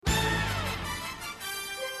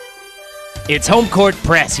It's Home Court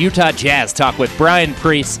Press Utah Jazz Talk with Brian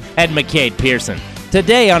Priest and McCade Pearson.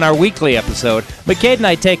 Today on our weekly episode, McCade and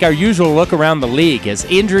I take our usual look around the league as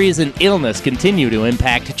injuries and illness continue to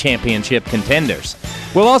impact championship contenders.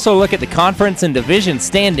 We'll also look at the conference and division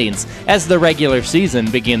standings as the regular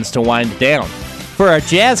season begins to wind down. For our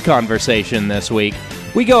Jazz conversation this week,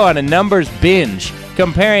 we go on a numbers binge,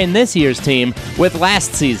 comparing this year's team with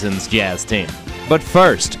last season's Jazz team. But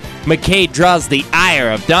first, McCade draws the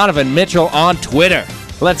ire of Donovan Mitchell on Twitter.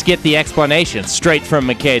 Let's get the explanation straight from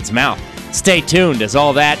McCade's mouth. Stay tuned as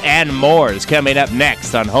all that and more is coming up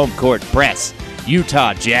next on Home Court Press,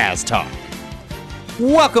 Utah Jazz Talk.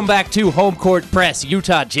 Welcome back to Home Court Press,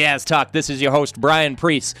 Utah Jazz Talk. This is your host, Brian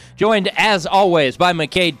Priest, joined as always by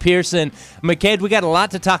McCade Pearson. McCade, we got a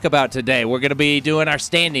lot to talk about today. We're going to be doing our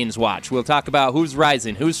standings watch. We'll talk about who's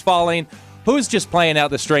rising, who's falling, who's just playing out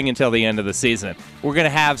the string until the end of the season. We're going to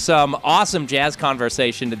have some awesome Jazz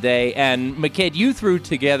conversation today. And McCade, you threw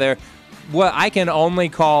together what I can only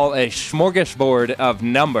call a smorgasbord of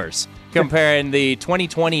numbers comparing the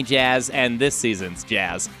 2020 Jazz and this season's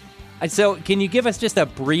Jazz. So can you give us just a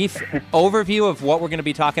brief overview of what we're going to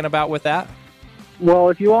be talking about with that? Well,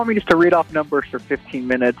 if you want me just to read off numbers for 15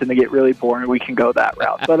 minutes and they get really boring, we can go that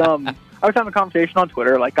route. But I was having a conversation on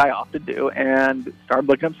Twitter like I often do and started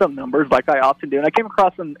looking up some numbers like I often do. And I came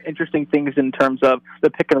across some interesting things in terms of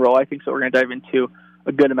the pick and roll, I think, so we're going to dive into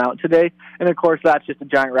a good amount today. And, of course, that's just a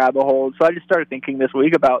giant rabbit hole. So I just started thinking this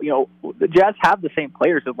week about, the Jazz have the same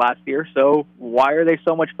players as last year, so why are they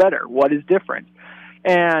so much better? What is different?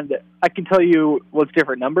 And I can tell you what's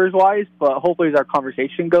different numbers-wise, but hopefully as our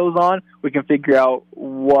conversation goes on, we can figure out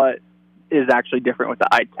what is actually different with the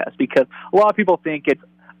eye test. Because a lot of people think it's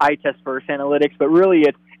eye test versus analytics, but really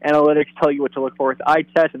it's analytics tell you what to look for with the eye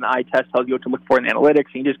test, and the eye test tells you what to look for in the analytics,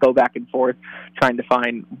 and you just go back and forth trying to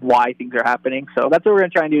find why things are happening. So that's what we're going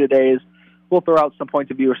to try and do today is we'll throw out some points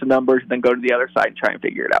of view or some numbers and then go to the other side and try and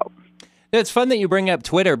figure it out. It's fun that you bring up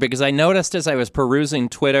Twitter because I noticed as I was perusing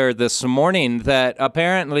Twitter this morning that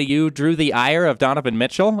apparently you drew the ire of Donovan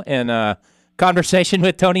Mitchell in a conversation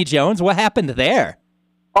with Tony Jones. What happened there?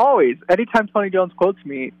 Always. Anytime Tony Jones quotes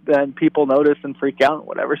me, then people notice and freak out and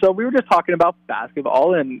whatever. So we were just talking about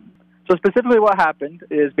basketball, and so specifically what happened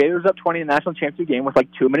is Baylor was up 20 in the national championship game with like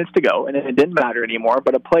 2 minutes to go, and it didn't matter anymore,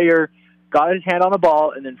 but a player got his hand on the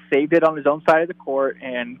ball and then saved it on his own side of the court,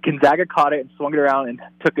 and Gonzaga caught it and swung it around and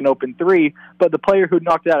took an open three, but the player who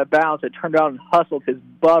knocked it out of bounds had turned around and hustled his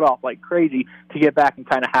butt off like crazy to get back and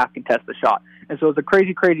kind of half contest the shot. And so it was a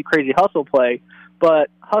crazy, crazy, crazy hustle play, but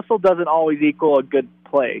hustle doesn't always equal a good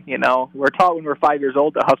play. We're taught when we're 5 years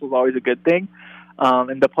old that hustle is always a good thing,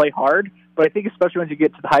 and to play hard. But I think especially once you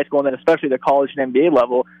get to the high school and then especially the college and NBA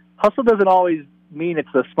level, hustle doesn't always mean it's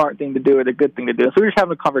the smart thing to do or the good thing to do. So we were just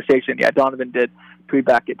having a conversation. Yeah, Donovan did tweet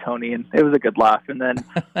back at Tony, and it was a good laugh. And then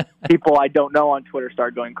people I don't know on Twitter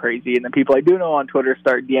start going crazy, and then people I do know on Twitter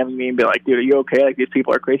start DMing me and be like, dude, are you okay? Like, these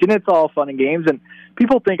people are crazy. And it's all fun and games, and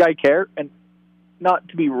people think I care, and not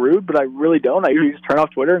to be rude, but I really don't. I usually just turn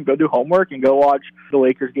off Twitter and go do homework and go watch the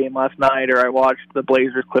Lakers game last night, or I watched the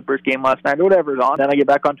Blazers-Clippers game last night, or whatever's on. Then I get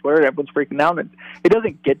back on Twitter and everyone's freaking out, and it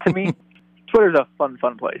doesn't get to me. Twitter's a fun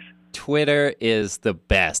place. Twitter is the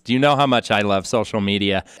best. You know how much I love social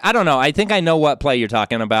media. I don't know. I think I know what play you're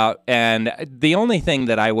talking about, and the only thing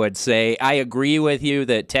that I would say, I agree with you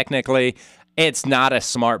that technically it's not a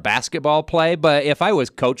smart basketball play, but if I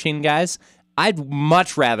was coaching guys, I'd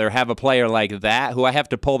much rather have a player like that who I have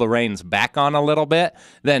to pull the reins back on a little bit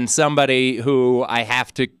than somebody who I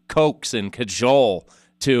have to coax and cajole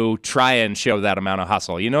to try and show that amount of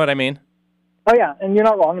hustle. You know what I mean? Oh, yeah, and you're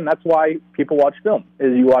not wrong, and that's why people watch film,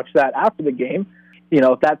 is you watch that after the game.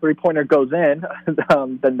 If that three-pointer goes in,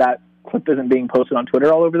 then that clip isn't being posted on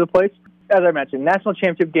Twitter all over the place. As I mentioned, national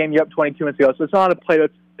championship game, you're up 22 minutes ago, so it's not a play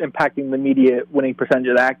that's impacting the immediate winning percentage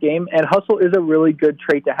of that game. And hustle is a really good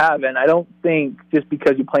trait to have, and I don't think just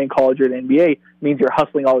because you play in college or the NBA means you're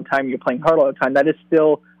hustling all the time, you're playing hard all the time. That is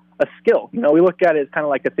still a skill. We look at it as kind of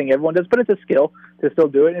like a thing everyone does, but it's a skill to still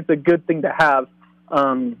do it. It's a good thing to have.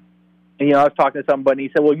 And, I was talking to somebody, he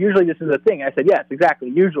said, well, usually this is a thing. I said, yes, exactly,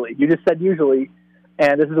 usually. You just said usually,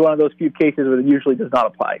 and this is one of those few cases where it usually does not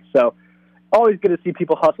apply. So always good to see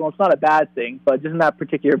people hustle. It's not a bad thing, but just in that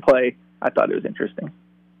particular play, I thought it was interesting.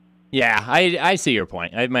 Yeah, I see your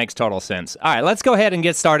point. It makes total sense. All right, let's go ahead and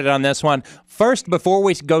get started on this one. First, before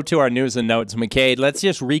we go to our news and notes, McCade, let's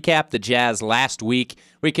just recap the Jazz last week.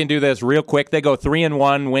 We can do this real quick. They go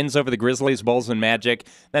 3-1, wins over the Grizzlies, Bulls, and Magic.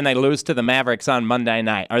 Then they lose to the Mavericks on Monday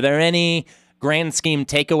night. Are there any grand scheme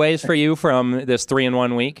takeaways for you from this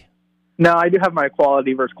 3-1 week? No, I do have my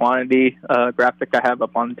quality versus quantity graphic I have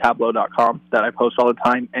up on Tableau.com that I post all the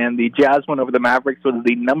time, and the Jazz win over the Mavericks was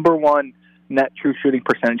the number one net true shooting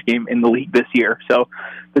percentage game in the league this year. So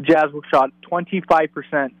the Jazz shot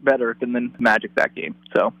 25% better than the Magic that game.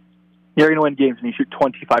 So you're going to win games when you shoot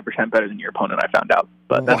 25% better than your opponent, I found out.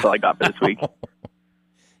 But that's all I got for this week.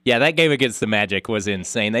 Yeah, that game against the Magic was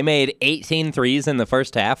insane. They made 18 threes in the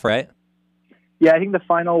first half, right? Yeah, I think the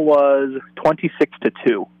final was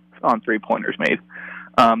 26-2 on three-pointers made.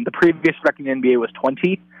 The previous record in the NBA was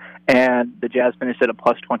 20, and the Jazz finished at a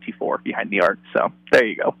plus 24 behind the arc. So there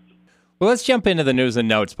you go. Well, let's jump into the news and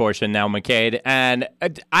notes portion now, McCade. And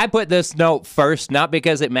I put this note first, not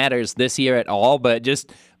because it matters this year at all, but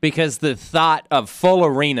just because the thought of full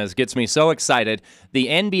arenas gets me so excited. The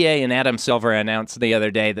NBA and Adam Silver announced the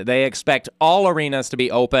other day that they expect all arenas to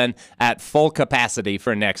be open at full capacity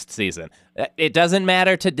for next season. It doesn't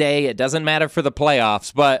matter today. It doesn't matter for the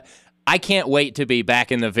playoffs, but I can't wait to be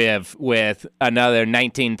back in the Viv with another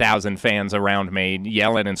 19,000 fans around me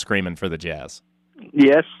yelling and screaming for the Jazz.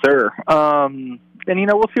 Yes, sir. And,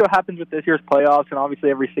 we'll see what happens with this year's playoffs, and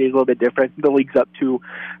obviously every state is a little bit different. The league's up to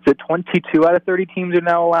 22 out of 30 teams are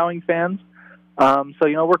now allowing fans. So,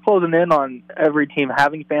 we're closing in on every team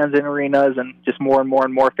having fans in arenas and just more and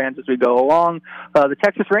more fans as we go along. The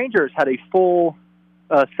Texas Rangers had a full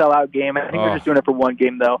sellout game. I think they're just doing it for one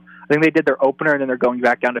game, though. I think they did their opener, and then they're going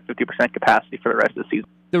back down to 50% capacity for the rest of the season.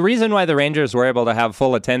 The reason why the Rangers were able to have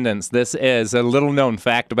full attendance, this is a little-known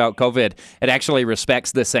fact about COVID. It actually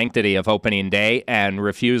respects the sanctity of opening day and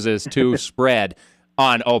refuses to spread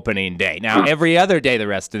on opening day. Now, every other day the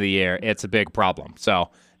rest of the year, it's a big problem. So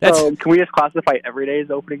can we just classify every day as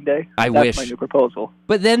opening day? That's my new proposal.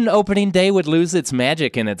 But then opening day would lose its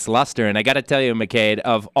magic and its luster. And I got to tell you, McCade,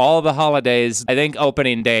 of all the holidays, I think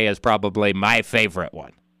opening day is probably my favorite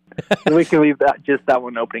one. We can leave that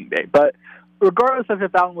one opening day. But regardless of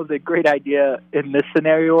if that one was a great idea in this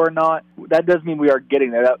scenario or not, that does mean we are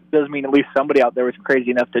getting there. That does mean at least somebody out there was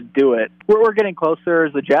crazy enough to do it. We're getting closer.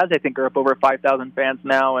 The Jazz, I think, are up over 5,000 fans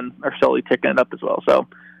now and are slowly ticking it up as well. So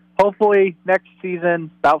hopefully next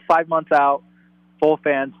season, about 5 months out, full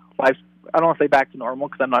fans. I don't want to say back to normal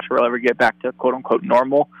because I'm not sure we'll ever get back to quote-unquote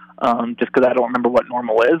normal, just because I don't remember what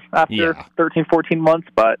normal is after 13, 14 months,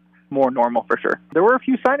 but more normal for sure. There were a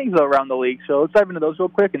few signings, though, around the league, so let's dive into those real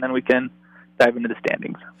quick, and then we can dive into the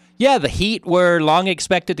standings. Yeah, the Heat were long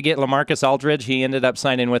expected to get LaMarcus Aldridge. He ended up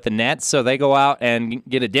signing with the Nets, so they go out and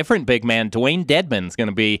get a different big man. Dwayne Dedmon's going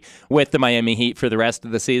to be with the Miami Heat for the rest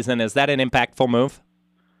of the season. Is that an impactful move?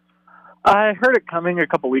 I heard it coming a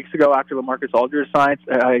couple weeks ago after LaMarcus Aldridge signed.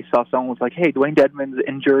 I saw someone was like, hey, Dwayne Dedmon's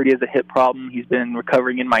injured. He has a hip problem. He's been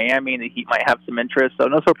recovering in Miami, and the Heat might have some interest. So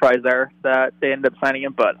no surprise there that they ended up signing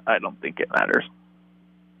him, but I don't think it matters.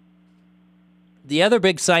 The other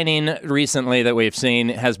big signing recently that we've seen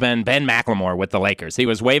has been Ben McLemore with the Lakers. He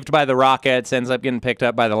was waived by the Rockets, ends up getting picked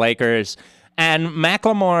up by the Lakers. And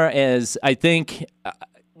McLemore is, I think,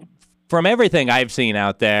 from everything I've seen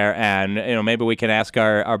out there, and maybe we can ask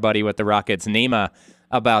our buddy with the Rockets, Nima,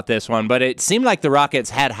 about this one, but it seemed like the Rockets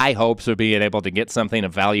had high hopes of being able to get something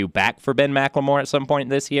of value back for Ben McLemore at some point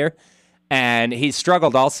this year. And he's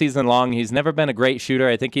struggled all season long. He's never been a great shooter.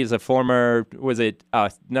 I think he's a former,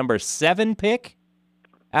 number 7 pick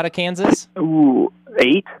out of Kansas? Ooh,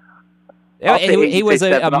 8? He was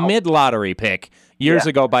a mid-lottery pick years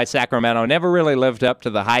ago by Sacramento. Never really lived up to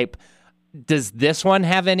the hype. Does this one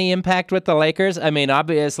have any impact with the Lakers? I mean,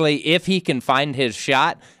 obviously, if he can find his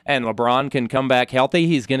shot and LeBron can come back healthy,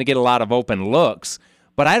 he's going to get a lot of open looks.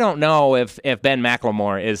 But I don't know if Ben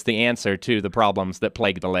McLemore is the answer to the problems that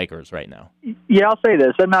plague the Lakers right now. Yeah, I'll say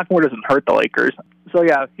this. Ben McLemore doesn't hurt the Lakers. So,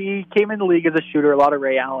 yeah, he came in the league as a shooter, a lot of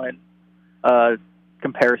Ray Allen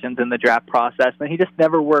comparisons in the draft process, and he just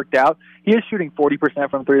never worked out. He is shooting 40%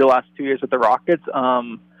 from three the last 2 years with the Rockets,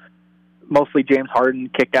 mostly James Harden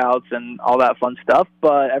kickouts and all that fun stuff.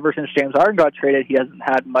 But ever since James Harden got traded, he hasn't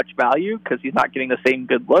had much value because he's not getting the same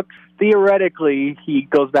good looks. Theoretically, he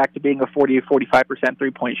goes back to being a 40-45%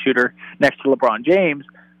 three-point shooter next to LeBron James.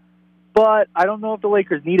 But I don't know if the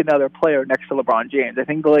Lakers need another player next to LeBron James. I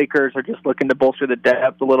think the Lakers are just looking to bolster the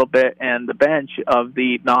depth a little bit and the bench of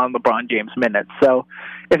the non-LeBron James minutes. So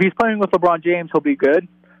if he's playing with LeBron James, he'll be good.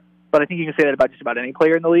 But I think you can say that about just about any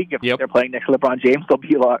player in the league. If they're playing next to LeBron James, they'll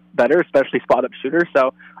be a lot better, especially spot-up shooters.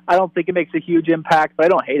 So I don't think it makes a huge impact, but I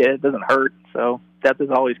don't hate it. It doesn't hurt. So depth is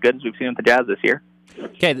always good, as we've seen with the Jazz this year.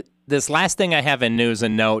 Okay, this last thing I have in news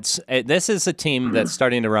and notes, this is a team that's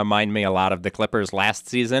starting to remind me a lot of the Clippers last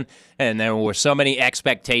season, and there were so many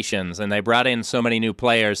expectations, and they brought in so many new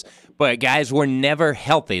players, but guys were never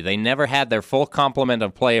healthy. They never had their full complement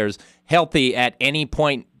of players healthy at any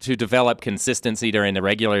point to develop consistency during the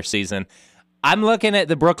regular season. I'm looking at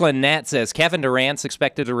the Brooklyn Nets as Kevin Durant's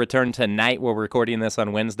expected to return tonight. We're recording this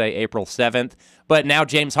on Wednesday, April 7th. But now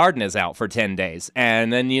James Harden is out for 10 days.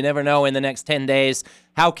 And then you never know in the next 10 days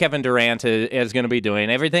how Kevin Durant is going to be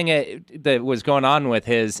doing. Everything that was going on with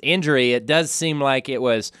his injury, it does seem like it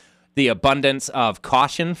was the abundance of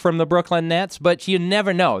caution from the Brooklyn Nets. But you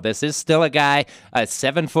never know. This is still a guy, a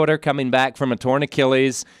 7-footer coming back from a torn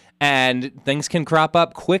Achilles. And things can crop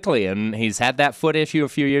up quickly, and he's had that foot issue a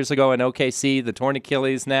few years ago in OKC, the torn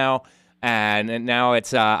Achilles now, and now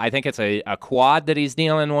it's I think it's a quad that he's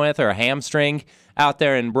dealing with, or a hamstring out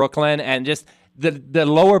there in Brooklyn, and just the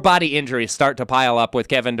lower body injuries start to pile up with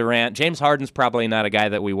Kevin Durant. James Harden's probably not a guy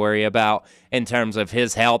that we worry about in terms of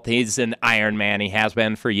his health. He's an Iron Man. He has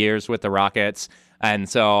been for years with the Rockets. And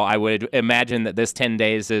so I would imagine that this 10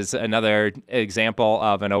 days is another example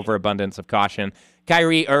of an overabundance of caution.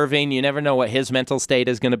 Kyrie Irving, you never know what his mental state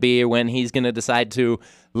is going to be, or when he's going to decide to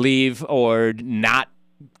leave or not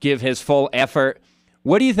give his full effort.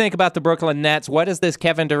 What do you think about the Brooklyn Nets? What does this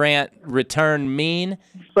Kevin Durant return mean?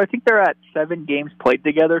 So I think they're at 7 games played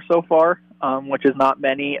together so far, which is not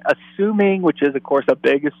many, assuming, which is, of course, a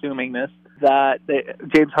big assumingness, that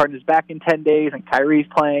James Harden is back in 10 days and Kyrie's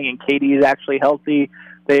playing and KD is actually healthy.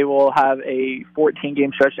 They will have a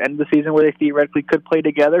 14-game stretch at the end of the season where they theoretically could play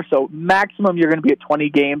together. So maximum you're going to be at 20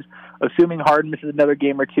 games, assuming Harden misses another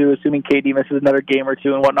game or two, assuming KD misses another game or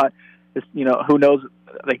two and whatnot. Who knows,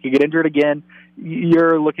 they could get injured again.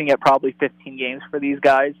 You're looking at probably 15 games for these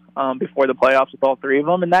guys before the playoffs with all 3 of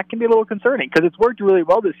them, and that can be a little concerning because it's worked really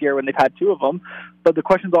well this year when they've had 2 of them. But the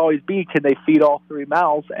questions always be, can they feed all 3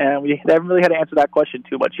 mouths? And we haven't really had to answer that question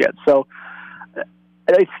too much yet. So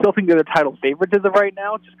I still think they're the title favorites as of right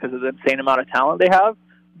now just because of the insane amount of talent they have.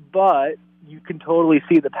 But you can totally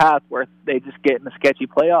see the path where they just get in a sketchy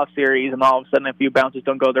playoff series and all of a sudden a few bounces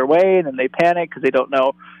don't go their way and then they panic because they don't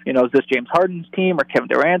know, is this James Harden's team or Kevin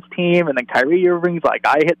Durant's team? And then Kyrie Irving's like,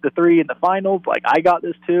 I hit the 3 in the finals, like I got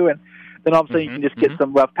this too. And then all of a sudden you can just get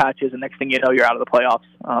some rough patches and next thing you know you're out of the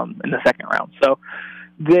playoffs in the second round. So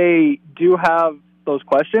they do have those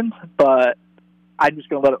questions, but I'm just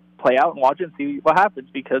going to let it play out and watch it and see what happens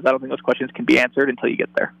because I don't think those questions can be answered until you get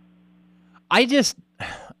there.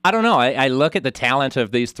 I don't know. I look at the talent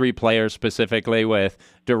of these 3 players specifically with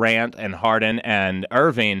Durant and Harden and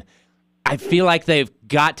Irving. I feel like they've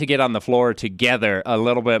got to get on the floor together a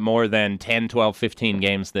little bit more than 10, 12, 15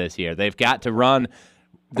 games this year. They've got to run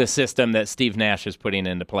the system that Steve Nash is putting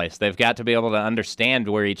into place. They've got to be able to understand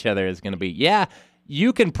where each other is going to be. Yeah,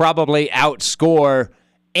 you can probably outscore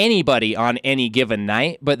anybody on any given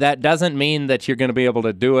night, but that doesn't mean that you're going to be able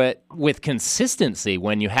to do it with consistency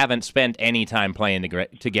when you haven't spent any time playing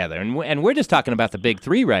together. And we're just talking about the big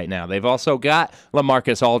 3 right now. They've also got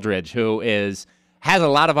LaMarcus Aldridge, who has a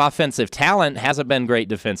lot of offensive talent, hasn't been great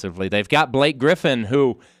defensively. They've got Blake Griffin,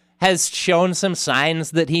 who has shown some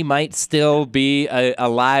signs that he might still be a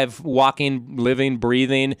live, walking, living,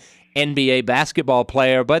 breathing NBA basketball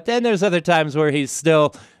player, but then there's other times where he's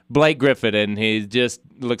still Blake Griffin, and he just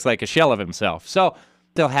looks like a shell of himself. So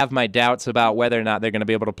still have my doubts about whether or not they're going to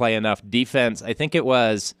be able to play enough defense. I think it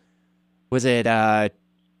was it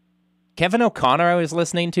Kevin O'Connor I was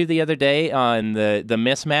listening to the other day on the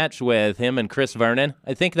mismatch with him and Chris Vernon.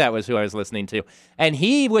 I think that was who I was listening to. And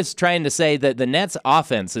he was trying to say that the Nets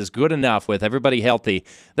offense is good enough with everybody healthy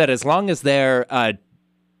that as long as they're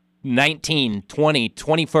 19, 20,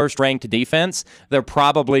 21st ranked defense, they're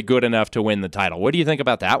probably good enough to win the title. What do you think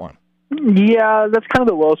about that one? Yeah, that's kind of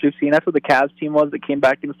the lowest we've seen. That's what the Cavs team was that came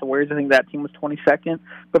back against the Warriors. I think that team was 22nd.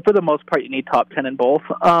 But for the most part, you need top 10 in both.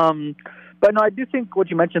 But no, I do think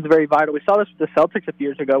what you mentioned is very vital. We saw this with the Celtics a few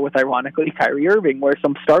years ago with, ironically, Kyrie Irving, where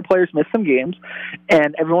some star players miss some games,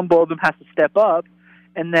 and everyone below them has to step up.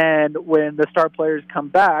 And then when the star players come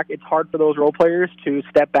back, it's hard for those role players to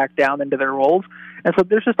step back down into their roles. And so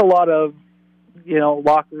there's just a lot of,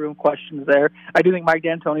 locker room questions there. I do think Mike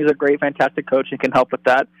D'Antoni is a great, fantastic coach and can help with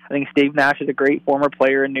that. I think Steve Nash is a great former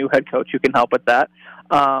player and new head coach who can help with that.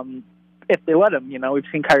 If they let him, we've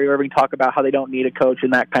seen Kyrie Irving talk about how they don't need a coach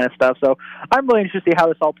and that kind of stuff. So I'm really interested to see how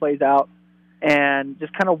this all plays out and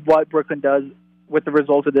just kind of what Brooklyn does with the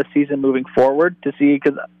results of this season moving forward to see,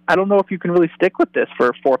 because I don't know if you can really stick with this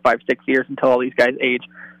for 4, 5, 6 years until all these guys age,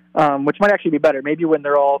 which might actually be better. Maybe when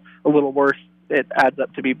they're all a little worse, it adds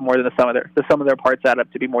up to be more than the sum of their parts add up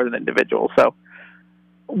to be more than individuals. So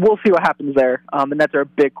we'll see what happens there. The Nets are a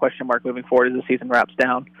big question mark moving forward as the season wraps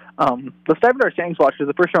down. Let's dive into our standings watch, because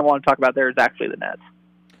the first one I want to talk about there is actually the Nets.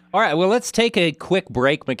 All right, well, let's take a quick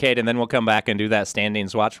break, McCade, and then we'll come back and do that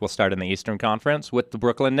standings watch. We'll start in the Eastern Conference with the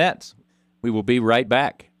Brooklyn Nets. We will be right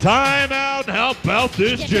back. Time out. How about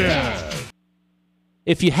this Jazz?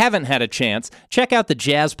 If you haven't had a chance, check out the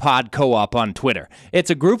Jazz Pod Co-op on Twitter. It's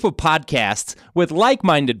a group of podcasts with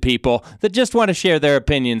like-minded people that just want to share their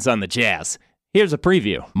opinions on the Jazz. Here's a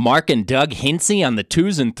preview. Mark and Doug Hinsey on the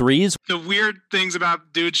 2s and 3s. The weird things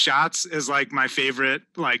about dude shots is like my favorite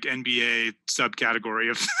like NBA subcategory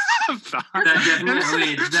of thought.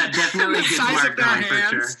 That definitely gets Mark going for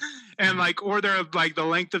sure. And like, or they're like the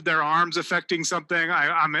length of their arms affecting something.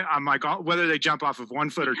 I'm like, whether they jump off of 1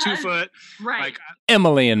 foot or 2 foot. Right. Like,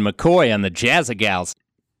 Emily and McCoy on the Jazzagals.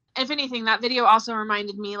 If anything, that video also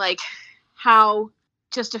reminded me like how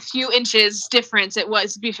just a few inches difference it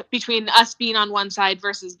was between us being on one side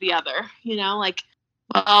versus the other. You know, like,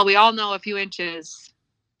 well, we all know a few inches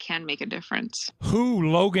can make a difference. Who,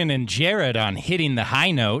 Logan and Jared on hitting the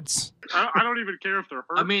high notes. I don't even care if they're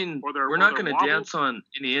hurt. I mean, we're not going to dance on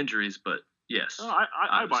any injuries, but yes.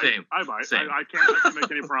 I buy it. I buy it. I can't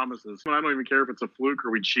make any promises. I don't even care if it's a fluke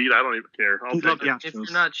or we cheat. I don't even care. If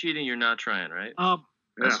you're not cheating, you're not trying, right?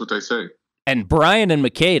 That's what they say. And Brian and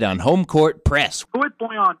McCade on Home Court Press. With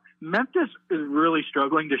Bojan, Memphis is really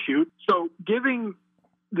struggling to shoot. So giving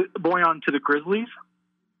Bojan to the Grizzlies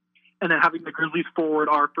and then having the Grizzlies forward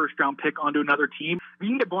our first-round pick onto another team, if you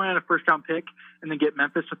can get Bojan a first-round pick and then get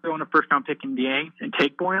Memphis to throw in a first-round pick in Dieng and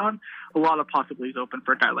take Bojan, a lot of possibilities open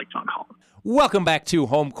for a guy like John Collins. Welcome back to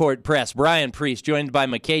Home Court Press. Brian Priest, joined by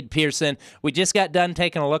McCade Pearson. We just got done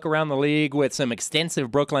taking a look around the league with some extensive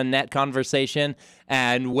Brooklyn Net conversation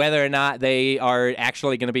and whether or not they are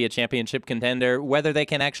actually going to be a championship contender, whether they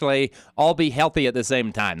can actually all be healthy at the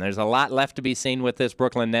same time. There's a lot left to be seen with this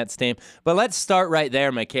Brooklyn Nets team. But let's start right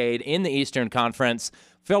there, McCade. In the Eastern Conference,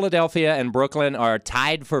 Philadelphia and Brooklyn are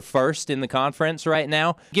tied for first in the conference right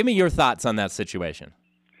now. Give me your thoughts on that situation.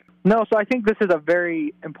 No, so I think this is a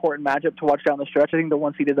very important matchup to watch down the stretch. I think the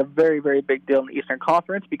 1 seed is a very, very big deal in the Eastern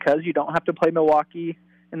Conference because you don't have to play Milwaukee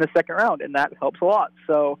in the second round, and that helps a lot.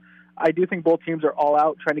 So I do think both teams are all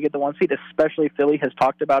out trying to get the 1 seed, especially Philly has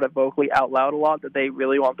talked about it vocally out loud a lot that they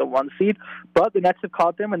really want the 1 seed. But the Nets have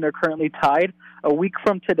caught them, and they're currently tied. A week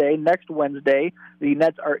from today, next Wednesday, the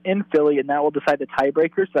Nets are in Philly, and that will decide the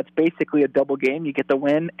tiebreaker. So that's basically a double game. You get the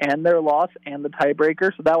win and their loss and the tiebreaker.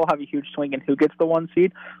 So that will have a huge swing in who gets the 1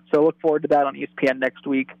 seed. So look forward to that on ESPN next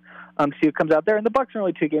week. See who comes out there. And the Bucks are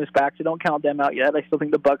only 2 games back, so don't count them out yet. I still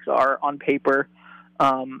think the Bucks are on paper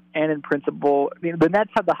and in principle. I mean, the Nets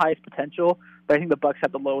have the highest potential, but I think the Bucks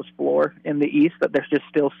have the lowest floor in the East. That they're just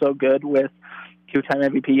still so good with two-time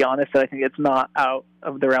MVP Giannis that I think it's not out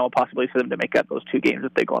of the realm of possibility for them to make up those 2 games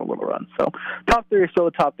if they go on a little run. So top 3 are still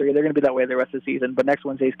the top 3. They're going to be that way the rest of the season, but next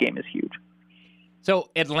Wednesday's game is huge. So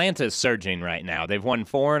Atlanta's surging right now. They've won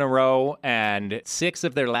 4 in a row, and 6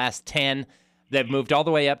 of their last 10. They've moved all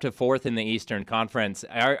the way up to 4th in the Eastern Conference.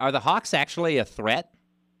 Are the Hawks actually a threat?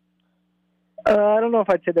 I don't know if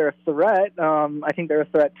I'd say they're a threat. I think they're a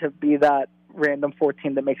threat to be that random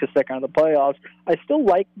 14 that makes a second round of the playoffs. I still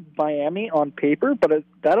like Miami on paper, but I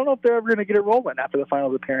don't know if they're ever going to get it rolling after the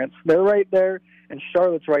finals appearance. They're right there, and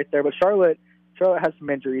Charlotte's right there, but Charlotte has some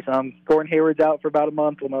injuries. Gordon Hayward's out for about a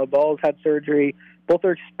month. LaMelo Ball's had surgery. Both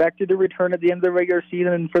are expected to return at the end of the regular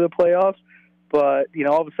season for the playoffs, but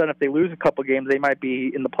all of a sudden if they lose a couple games, they might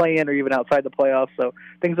be in the play-in or even outside the playoffs, so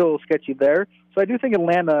things are a little sketchy there. So I do think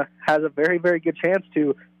Atlanta has a very, very good chance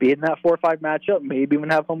to be in that 4-5 matchup, maybe even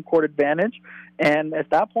have home court advantage. And at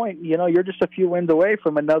that point, you're just a few wins away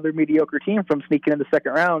from another mediocre team from sneaking in the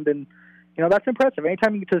second round. And, that's impressive.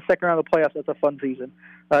 Anytime you get to the second round of the playoffs, that's a fun season.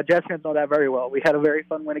 Jazz fans know that very well. We had a very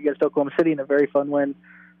fun win against Oklahoma City and a very fun win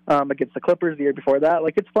against the Clippers the year before that.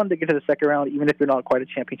 It's fun to get to the second round, even if you're not quite a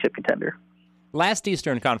championship contender. Last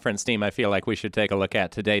Eastern Conference team I feel like we should take a look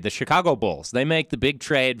at today, the Chicago Bulls. They make the big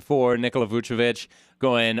trade for Nikola Vucevic,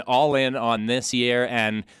 going all in on this year.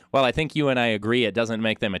 And, well, I think you and I agree it doesn't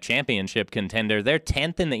make them a championship contender. They're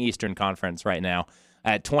 10th in the Eastern Conference right now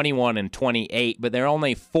at 21 and 28, but they're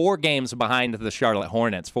only 4 games behind the Charlotte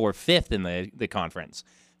Hornets for 5th in the conference.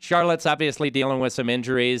 Charlotte's obviously dealing with some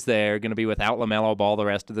injuries. They're going to be without LaMelo Ball the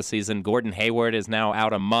rest of the season. Gordon Hayward is now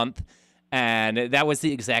out a month. And that was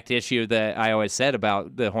the exact issue that I always said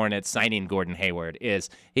about the Hornets signing Gordon Hayward is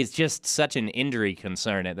he's just such an injury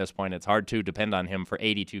concern at this point. It's hard to depend on him for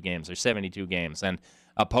 82 games or 72 games and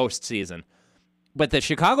a postseason. But the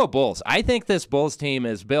Chicago Bulls, I think this Bulls team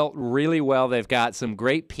is built really well. They've got some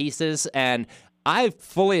great pieces, and I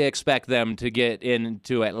fully expect them to get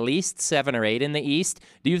into at least 7 or 8 in the East.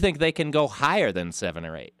 Do you think they can go higher than 7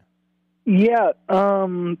 or 8? Yeah,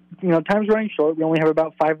 time's running short. We only have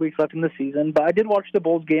about 5 weeks left in the season, but I did watch the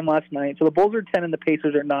Bulls game last night. So the Bulls are 10 and the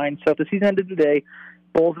Pacers are 9. So if the season ended today,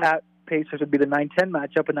 Bulls at Pacers would be the 9-10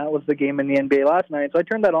 matchup, and that was the game in the NBA last night. So I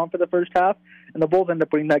turned that on for the first half, and the Bulls ended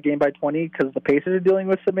up winning that game by 20 because the Pacers are dealing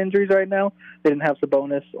with some injuries right now. They didn't have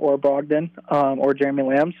Sabonis or Brogdon or Jeremy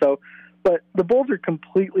Lamb. But the Bulls are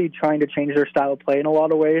completely trying to change their style of play in a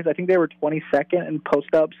lot of ways. I think they were 22nd in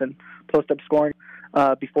post-ups and post-up scoring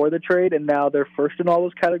before the trade, and now they're first in all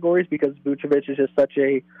those categories because Vucevic is just such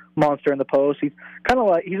a monster in the post. He's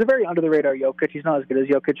a very under-the-radar Jokic. He's not as good as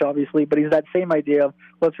Jokic, obviously, but he's that same idea of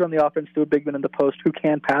let's run the offense to a big man in the post who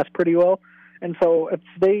can pass pretty well. And so if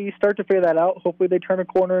they start to figure that out, hopefully they turn a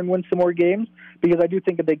corner and win some more games, because I do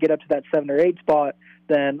think if they get up to that 7 or 8 spot,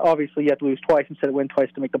 then obviously you have to lose twice instead of win twice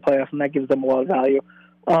to make the playoffs, and that gives them a lot of value.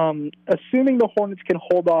 Assuming the Hornets can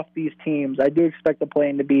hold off these teams, I do expect the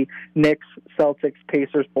play-in to be Knicks, Celtics,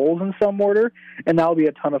 Pacers, Bulls in some order, and that'll be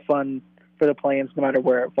a ton of fun for the play-ins no matter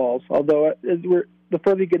where it falls. Although the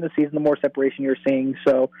further you get in the season, the more separation you're seeing.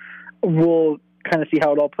 So we'll kind of see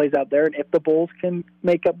how it all plays out there, and if the Bulls can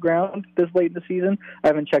make up ground this late in the season. I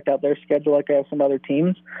haven't checked out their schedule like I have some other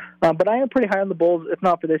teams, but I am pretty high on the Bulls, if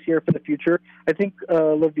not for this year, for the future. I think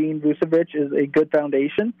Levine Vucevic is a good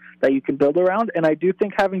foundation that you can build around, and I do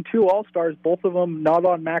think having 2 All-Stars, both of them not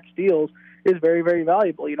on max deals, is very, very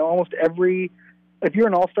valuable. Almost if you're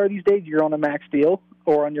an All-Star these days, you're on a max deal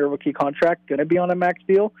or on your rookie contract, going to be on a max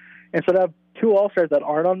deal, and so to have 2 All-Stars that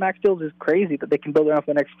aren't on max deals is crazy that they can build around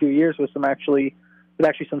for the next few years with actually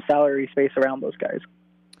some salary space around those guys.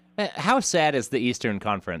 How sad is the Eastern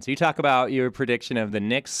Conference? You talk about your prediction of the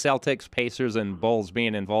Knicks, Celtics, Pacers, and Bulls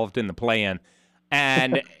being involved in the play-in,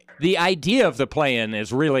 and the idea of the play-in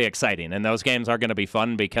is really exciting, and those games are going to be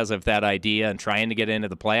fun because of that idea and trying to get into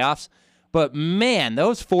the playoffs. But, man,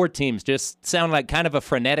 those 4 teams just sound like kind of a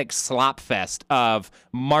frenetic slop fest of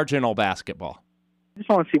marginal basketball. I just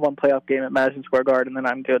want to see one playoff game at Madison Square Garden, and then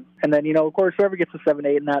I'm good. And then, of course, whoever gets to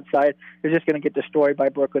 7-8 in that side is just going to get destroyed by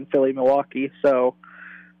Brooklyn, Philly, Milwaukee. So,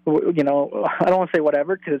 I don't want to say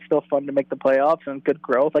whatever because it's still fun to make the playoffs and good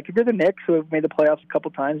growth. Like, if you're the Knicks who have made the playoffs a couple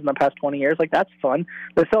times in the past 20 years, that's fun.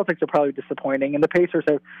 The Celtics are probably disappointing, and the Pacers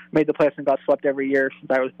have made the playoffs and got swept every year since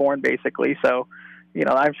I was born, basically. So,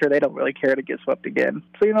 I'm sure they don't really care to get swept again.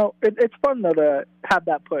 So, it's fun, though, to have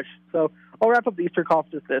that push. So, I'll wrap up the Eastern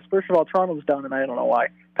Conference with this. First of all, Toronto's done, and I don't know why.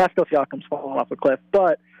 Pascal Siakam's falling off a cliff.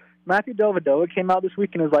 But Matthew Dellavedova came out this week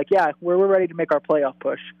and was like, yeah, we're ready to make our playoff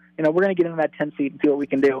push. We're going to get into that 10 seed and see what we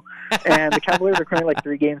can do. And the Cavaliers are currently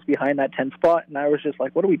 3 games behind that 10 spot, and I was just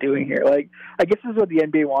like, what are we doing here? I guess this is what the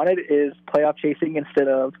NBA wanted, is playoff chasing instead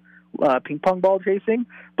of ping pong ball chasing.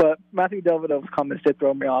 But Matthew Dellavedova's comments did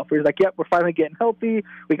throw me off. He was like, yep, we're finally getting healthy.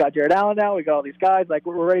 We got Jared Allen now. We got all these guys.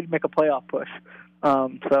 We're ready to make a playoff push.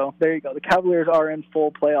 So there you go. The Cavaliers are in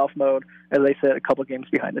full playoff mode, as they said, a couple games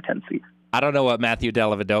behind the 10 seed. I don't know what Matthew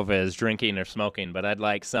Dellavedova is drinking or smoking, but I'd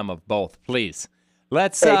like some of both, please.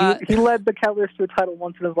 Let's. He led the Cavaliers to a title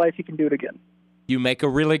once in his life. He can do it again. You make a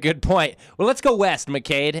really good point. Well, let's go west,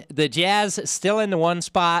 McCade. The Jazz still in the 1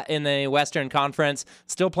 spot in the Western Conference,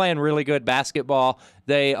 still playing really good basketball.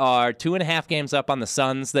 They are 2.5 games up on the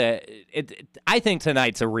Suns. I think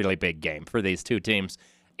tonight's a really big game for these 2 teams.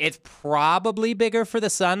 It's probably bigger for the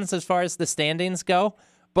Suns as far as the standings go,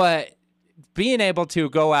 but being able to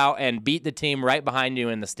go out and beat the team right behind you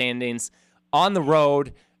in the standings on the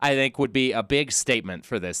road, I think would be a big statement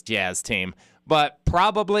for this Jazz team, but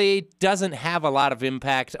probably doesn't have a lot of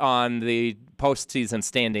impact on the postseason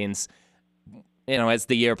standings, as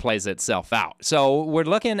the year plays itself out. So we're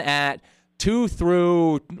looking at 2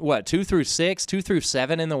 through 6, 2 through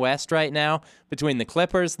 7 in the West right now, between the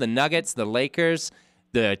Clippers, the Nuggets, the Lakers,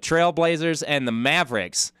 the Trailblazers, and the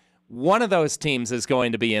Mavericks. One of those teams is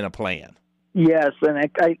going to be in a play-in. Yes,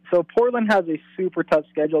 and so Portland has a super tough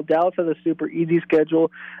schedule. Dallas has a super easy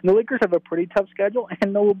schedule. And the Lakers have a pretty tough schedule,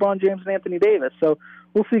 and no LeBron James and Anthony Davis. So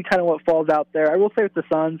we'll see kind of what falls out there. I will say with the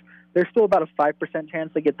Suns, there's still about a 5%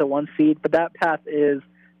 chance they get the 1 seed, but that path is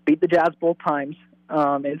beat the Jazz both times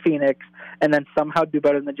in Phoenix, and then somehow do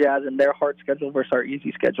better than the Jazz in their hard schedule versus our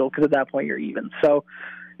easy schedule, because at that point you're even. So,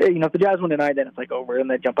 if the Jazz win tonight, then it's over, and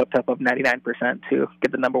they jump up to above 99% to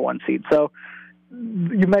get the number 1 seed. So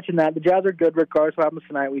you mentioned that. The Jazz are good regardless of what happens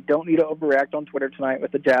tonight. We don't need to overreact on Twitter tonight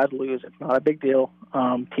with the Jazz lose. It's not a big deal.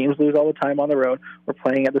 Teams lose all the time on the road. We're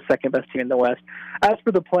playing at the second-best team in the West. As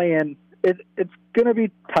for the play-in, it's going to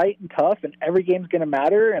be tight and tough, and every game's going to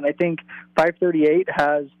matter. And I think 538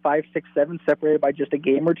 has 5, 6, 7 separated by just a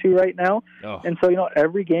game or two right now. Oh. And so,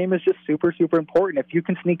 every game is just super, super important. If you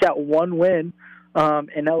can sneak out one win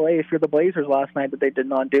in LA, if you're the Blazers last night that they did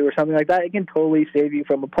not do or something like that, it can totally save you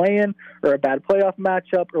from a play-in or a bad playoff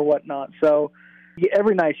matchup or whatnot. So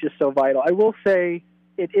every night's just so vital. I will say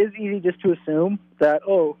it is easy just to assume that,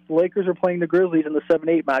 the Lakers are playing the Grizzlies in the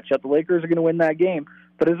 7-8 matchup. The Lakers are going to win that game.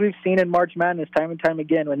 But as we've seen in March Madness time and time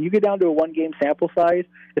again, when you get down to a one-game sample size,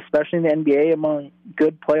 especially in the NBA among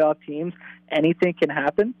good playoff teams, anything can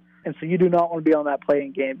happen. And so you do not want to be on that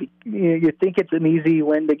play-in game. You think it's an easy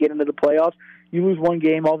win to get into the playoffs. You lose one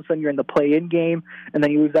game, all of a sudden you're in the play-in game, and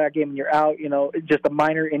then you lose that game and you're out. Just a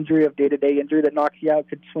minor injury of day-to-day injury that knocks you out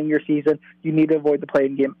could swing your season. You need to avoid the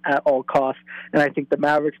play-in game at all costs. And I think the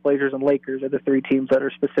Mavericks, Blazers, and Lakers are the three teams that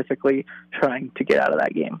are specifically trying to get out of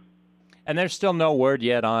that game. And there's still no word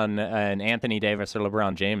yet on an Anthony Davis or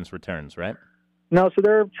LeBron James returns, right? No, so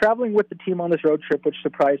they're traveling with the team on this road trip, which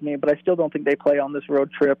surprised me, but I still don't think they play on this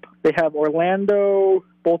road trip. They have Orlando,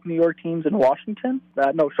 both New York teams, and Washington.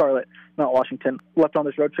 Charlotte, not Washington, left on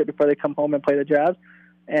this road trip before they come home and play the Jazz.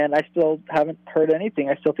 And I still haven't heard anything.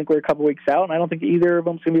 I still think we're a couple weeks out, and I don't think either of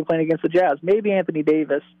them is going to be playing against the Jazz. Maybe Anthony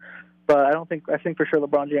Davis, but I think for sure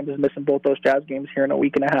LeBron James is missing both those Jazz games here in a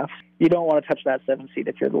week and a half. You don't want to touch that 7 seed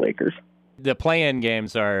if you're the Lakers. The play-in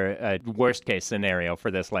games are a worst-case scenario for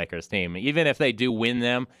this Lakers team. Even if they do win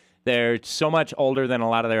them, they're so much older than a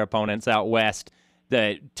lot of their opponents out west.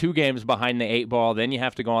 The 2 games behind the 8 ball, then you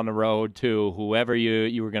have to go on the road to whoever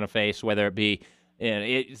you were going to face, whether it be,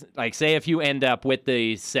 say if you end up with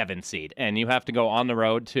the 7 seed and you have to go on the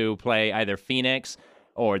road to play either Phoenix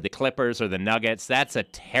or the Clippers or the Nuggets. That's a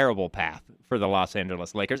terrible path for the Los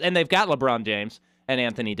Angeles Lakers. And they've got LeBron James and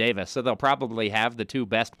Anthony Davis, so they'll probably have the 2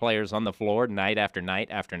 best players on the floor night after night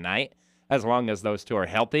after night, as long as those 2 are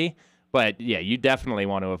healthy. But, yeah, you definitely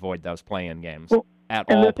want to avoid those play-in games at all.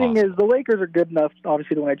 And the thing is, the Lakers are good enough,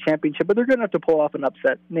 obviously, to win a championship, but they're good enough to pull off an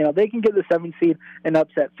upset. They can get the 7th seed and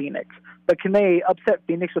upset Phoenix. But can they upset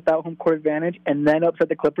Phoenix without home court advantage and then upset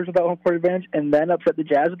the Clippers without home court advantage and then upset the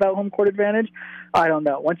Jazz without home court advantage? I don't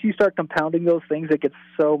know. Once you start compounding those things, it gets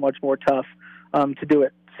so much more tough to do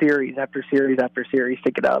it series after series after series to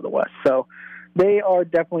get out of the West. So they are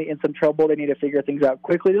definitely in some trouble. They need to figure things out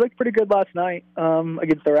quickly. They looked pretty good last night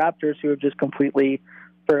against the Raptors, who have just completely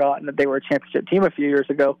forgotten that they were a championship team a few years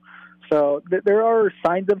ago. So there are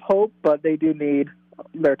signs of hope, but they do need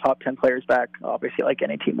their top 10 players back, obviously, like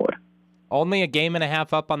any team would. Only a game and a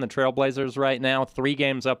half up on the Trailblazers right now, 3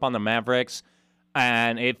 games up on the Mavericks.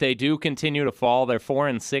 And if they do continue to fall, they're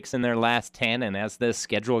 4-6 in their last 10. And as this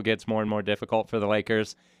schedule gets more and more difficult for the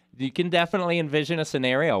Lakers, you can definitely envision a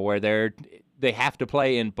scenario where they have to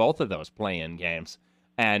play in both of those play-in games.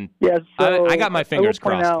 And so I got my fingers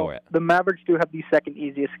crossed for it. The Mavericks do have the second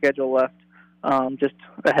easiest schedule left, just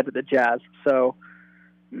ahead of the Jazz. So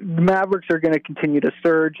the Mavericks are going to continue to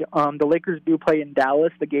surge. The Lakers do play in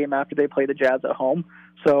Dallas the game after they play the Jazz at home.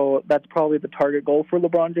 So that's probably the target goal for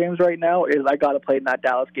LeBron James right now is I got to play in that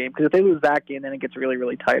Dallas game. Because if they lose that game, then it gets really,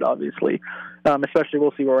 really tight, obviously. Especially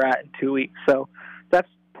we'll see where we're at in 2 weeks. So that's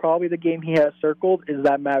probably the game he has circled is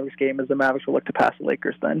that Mavericks game as the Mavericks will look to pass the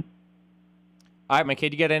Lakers then. All right, McKay, do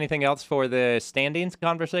you get anything else for the standings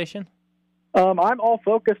conversation? I'm all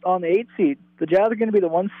focused on the 8 seed. The Jazz are going to be the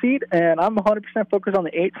 1 seed, and I'm 100% focused on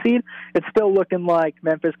the 8 seed. It's still looking like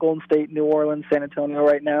Memphis, Golden State, New Orleans, San Antonio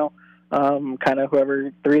right now. Kind of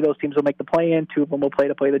whoever 3 of those teams will make the play-in, 2 of them will play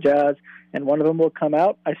the Jazz, and 1 of them will come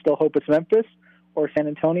out. I still hope it's Memphis or San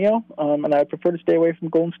Antonio, and I prefer to stay away from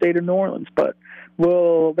Golden State or New Orleans. But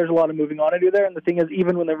there's a lot of moving on to do there, and the thing is,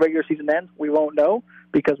 even when the regular season ends, we won't know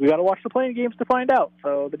because we got to watch the play-in games to find out.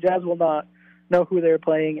 So the Jazz will not know who they're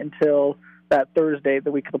playing until that Thursday,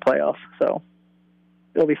 the week of the playoffs. So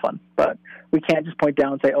it'll be fun. But we can't just point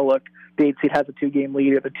down and say, oh, look, the 8 seed has a 2-game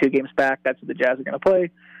lead or the 2 games back. That's what the Jazz are going to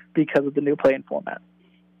play because of the new play-in format.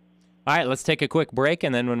 All right, let's take a quick break,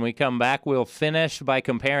 and then when we come back, we'll finish by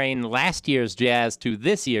comparing last year's Jazz to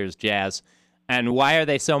this year's Jazz, and why are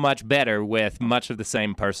they so much better with much of the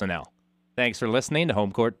same personnel. Thanks for listening to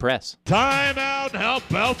Home Court Press. Time out, how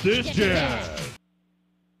about this Jazz?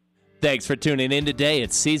 Thanks for tuning in today.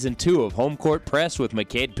 It's Season 2 of Home Court Press with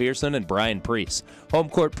McCade Pearson and Brian Priest. Home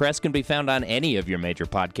Court Press can be found on any of your major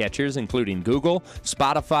podcatchers, including Google,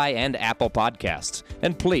 Spotify, and Apple Podcasts.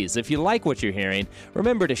 And please, if you like what you're hearing,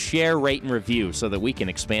 remember to share, rate, and review so that we can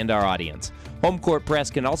expand our audience. Home Court Press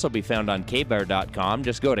can also be found on kbear.com.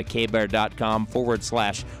 Just go to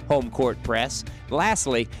kbear.com/Home Court Press.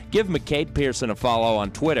 Lastly, give McCade Pearson a follow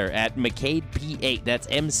on Twitter at McCadeP8. That's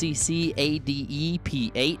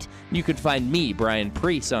McCadeP8. You can find me, Brian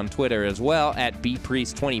Priest, on Twitter as well at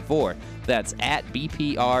BPriest24. That's at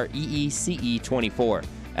BPREECE24.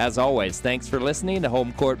 As always, thanks for listening to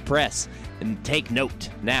Home Court Press. And take note.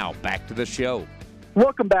 Now, back to the show.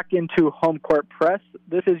 Welcome back into Home Court Press.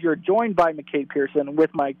 This is your Joined by McCade Pearson with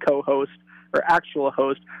my co-host, or actual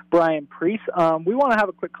host, Brian Priest. We want to have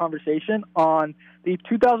a quick conversation on the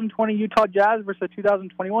 2020 Utah Jazz versus the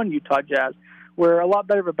 2021 Utah Jazz. We're a lot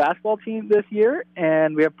better of a basketball team this year,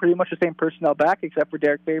 and we have pretty much the same personnel back, except for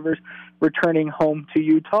Derek Favors returning home to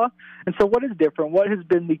Utah. And so what is different? What has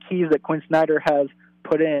been the keys that Quinn Snyder has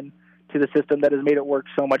put in to the system that has made it work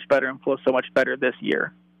so much better and flow so much better this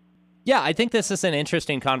year? Yeah, I think this is an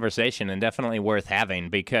interesting conversation and definitely worth having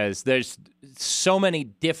because there's so many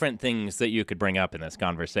different things that you could bring up in this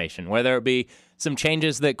conversation, whether it be some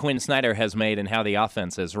changes that Quinn Snyder has made in how the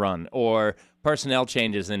offense is run, or personnel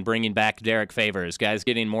changes in bringing back Derek Favors, guys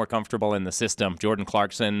getting more comfortable in the system, Jordan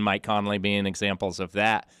Clarkson, Mike Conley being examples of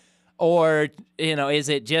that. Or, is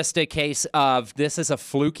it just a case of this is a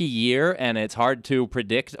fluky year and it's hard to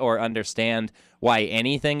predict or understand why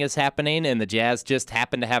anything is happening and the Jazz just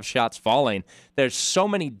happen to have shots falling? There's so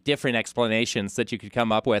many different explanations that you could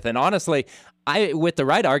come up with. And honestly, with the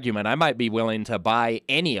right argument, I might be willing to buy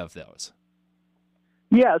any of those.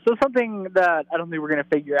 Yeah, so something that I don't think we're going to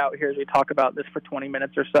figure out here as we talk about this for 20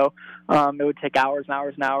 minutes or so. It would take hours and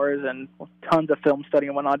hours and hours and tons of film study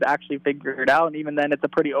and whatnot to actually figure it out, and even then it's a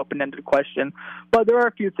pretty open-ended question. But there are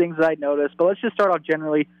a few things that I noticed, but let's just start off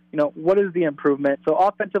generally. What is the improvement? So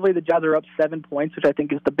offensively, the Jazz are up 7 points, which I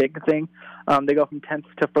think is the big thing. They go from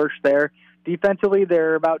 10th to 1st there. Defensively,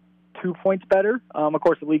 they're about 2 points better. Of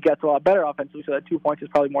course, the league gets a lot better offensively, so that 2 points is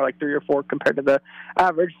probably more like 3 or 4 compared to the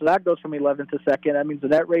average. So that goes from 11th to 2nd. That means the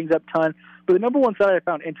net rating's up a ton. But the number one side I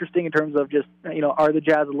found interesting in terms of just, are the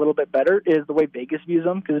Jazz a little bit better is the way Vegas views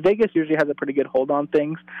them, because Vegas usually has a pretty good hold on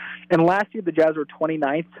things. And last year, the Jazz were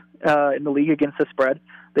 29th in the league against the spread.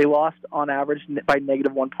 They lost on average by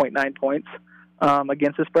negative 1.9 points.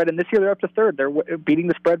 Against the spread, and this year they're up to 3rd. They're beating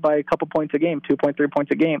the spread by a couple points a game, 2.3 points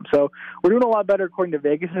a game. So we're doing a lot better according to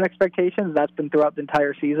Vegas' expectations. That's been throughout the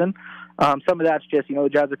entire season. Some of that's just, the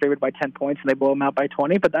Jazz are favored by 10 points and they blow them out by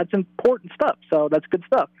 20, but that's important stuff. So that's good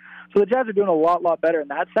stuff. So the Jazz are doing a lot better in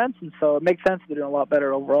that sense, and so it makes sense they're doing a lot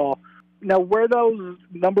better overall. Now, where those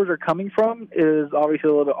numbers are coming from is obviously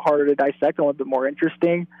a little bit harder to dissect, a little bit more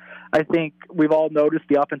interesting. I think we've all noticed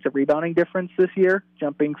the offensive rebounding difference this year,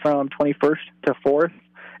 jumping from 21st to 4th.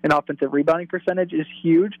 An offensive rebounding percentage is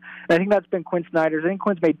huge. And I think that's been Quinn Snyder's. I think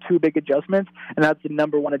Quinn's made 2 big adjustments, and that's the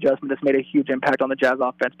number one adjustment that's made a huge impact on the Jazz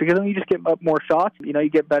offense. Because then you just get up more shots. You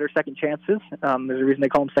get better second chances. There's a reason they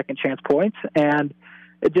call them second chance points. And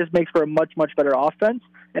it just makes for a much better offense.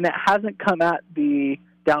 And it hasn't come at the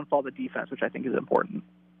downfall of the defense, which I think is important.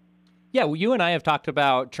 Yeah, well, you and I have talked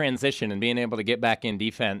about transition and being able to get back on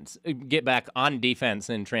defense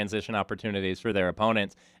in transition opportunities for their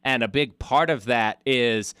opponents. And a big part of that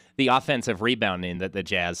is the offensive rebounding that the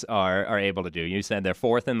Jazz are able to do. You said they're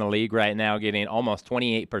 4th in the league right now, getting almost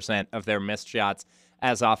 28% of their missed shots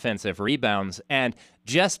as offensive rebounds. And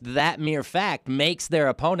just that mere fact makes their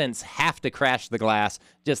opponents have to crash the glass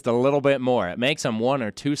just a little bit more. It makes them 1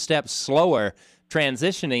 or 2 steps slower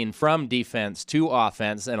transitioning from defense to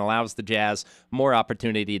offense, and allows the Jazz more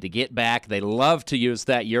opportunity to get back. They love to use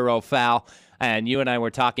that Euro foul. And you and I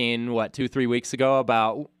were talking, 2-3 weeks ago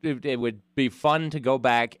about it would be fun to go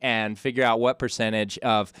back and figure out what percentage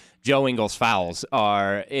of Joe Ingles fouls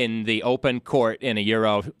are in the open court in a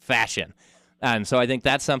Euro fashion. And so I think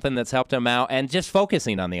that's something that's helped him out, and just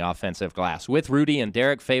focusing on the offensive glass. With Rudy and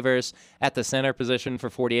Derek Favors at the center position for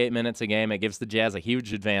 48 minutes a game, it gives the Jazz a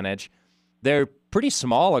huge advantage. They're pretty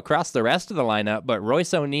small across the rest of the lineup, but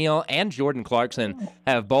Royce O'Neal and Jordan Clarkson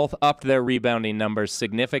have both upped their rebounding numbers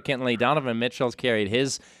significantly. Donovan Mitchell's carried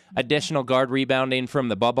his additional guard rebounding from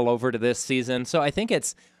the bubble over to this season. So I think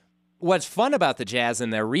what's fun about the Jazz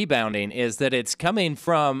and their rebounding is that it's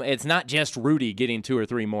not just Rudy getting 2 or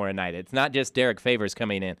 3 more a night. It's not just Derek Favors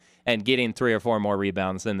coming in and getting 3 or 4 more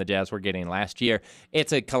rebounds than the Jazz were getting last year.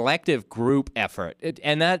 It's a collective group effort,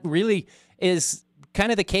 and that really is kind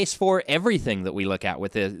of the case for everything that we look at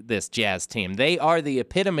with this Jazz team. They are the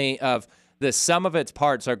epitome of the sum of its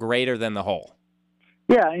parts are greater than the whole.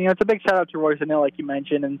 Yeah, it's a big shout-out to Royce O'Neal, like you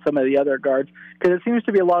mentioned, and some of the other guards, because it seems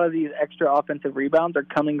to be a lot of these extra offensive rebounds are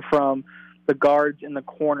coming from the guards in the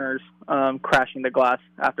corners crashing the glass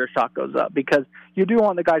after a shot goes up, because you do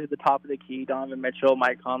want the guys at the top of the key, Donovan Mitchell,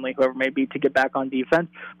 Mike Conley, whoever it may be, to get back on defense.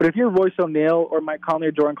 But if you're Royce O'Neal or Mike Conley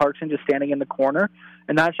or Jordan Clarkson just standing in the corner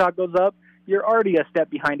and that shot goes up, you're already a step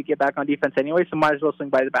behind to get back on defense anyway, so might as well swing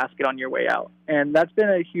by the basket on your way out. And that's been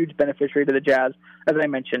a huge beneficiary to the Jazz, as I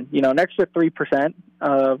mentioned. An extra 3%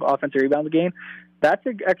 of offensive rebounds a game, that's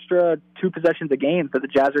an extra 2 possessions a game that the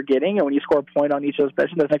Jazz are getting, and when you score a point on each of those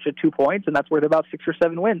possessions, that's an extra 2 points, and that's worth about 6 or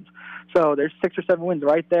 7 wins. So there's 6 or 7 wins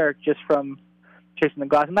right there just from chasing the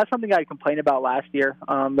glass, and that's something I complained about last year,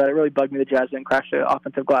 that it really bugged me the Jazz didn't crash the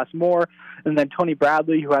offensive glass more. And then Tony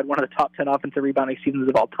Bradley, who had one of the top 10 offensive rebounding seasons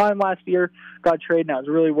of all time last year, got traded, and I was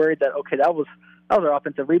really worried that, okay, that was our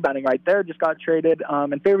offensive rebounding right there, just got traded.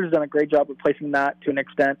 And Favors has done a great job replacing that to an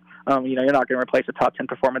extent. You're not going to replace a top 10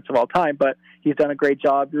 performance of all time, but he's done a great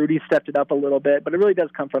job. Rudy stepped it up a little bit, but it really does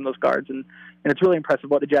come from those guards. And it's really impressive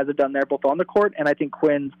what the Jazz have done there, both on the court, and I think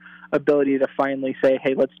Quinn's ability to finally say,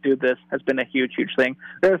 hey, let's do this, has been a huge, huge thing.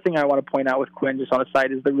 The other thing I want to point out with Quinn, just on the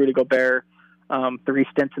side, is the Rudy Gobert 3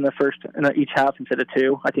 stints in each half instead of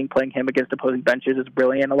 2. I think playing him against opposing benches is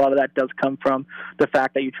brilliant. A lot of that does come from the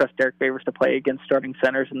fact that you trust Derek Favors to play against starting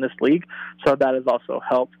centers in this league, so that has also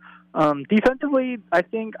helped. Defensively, I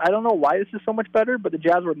don't know why this is so much better, but the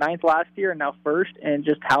Jazz were 9th last year and now 1st in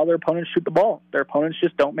just how their opponents shoot the ball. Their opponents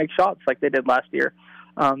just don't make shots like they did last year.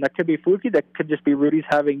 That could be fluky. That could just be Rudy's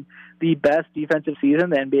having the best defensive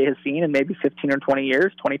season the NBA has seen in maybe 15 or 20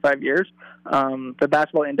 years, 25 years. The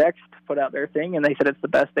Basketball Index put out their thing, and they said it's the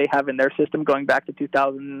best they have in their system going back to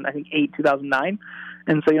 2008, 2009.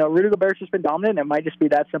 And so, Rudy Gobert's just been dominant. It might just be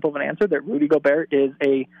that simple of an answer, that Rudy Gobert is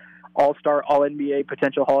a all-star, all-NBA,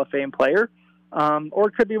 potential Hall of Fame player. Or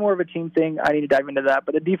it could be more of a team thing. I need to dive into that.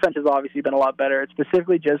 But the defense has obviously been a lot better. It's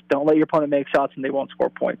specifically just don't let your opponent make shots and they won't score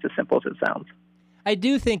points, as simple as it sounds. I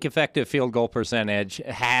do think effective field goal percentage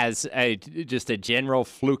has just a general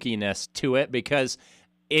flukiness to it, because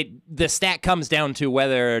the stat comes down to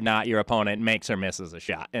whether or not your opponent makes or misses a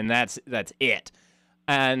shot, and that's it.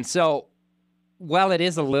 And so while it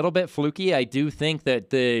is a little bit fluky, I do think that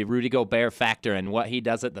the Rudy Gobert factor and what he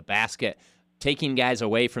does at the basket, taking guys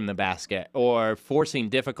away from the basket or forcing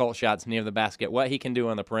difficult shots near the basket, what he can do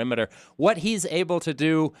on the perimeter, what he's able to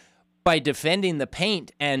do by defending the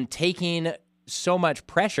paint and taking so much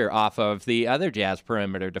pressure off of the other Jazz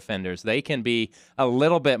perimeter defenders. They can be a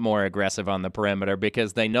little bit more aggressive on the perimeter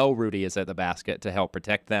because they know Rudy is at the basket to help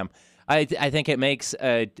protect them. I think it makes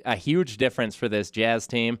a huge difference for this Jazz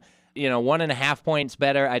team. 1.5 points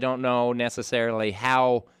better. I don't know necessarily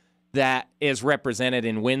how that is represented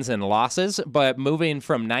in wins and losses, but moving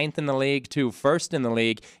from 9th in the league to 1st in the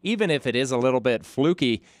league, even if it is a little bit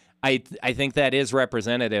fluky, I think that is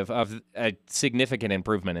representative of a significant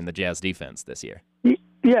improvement in the Jazz defense this year.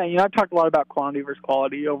 Yeah, I've talked a lot about quantity versus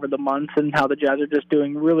quality over the months and how the Jazz are just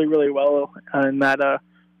doing really, really well in that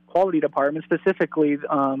quality department. Specifically,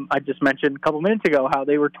 I just mentioned a couple minutes ago how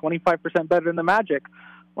they were 25% better than the Magic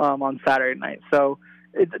on Saturday night. So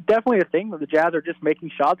it's definitely a thing that the Jazz are just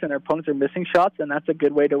making shots and their opponents are missing shots, and that's a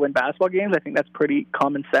good way to win basketball games. I think that's pretty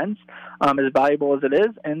common sense, as valuable as it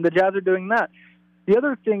is, and the Jazz are doing that. The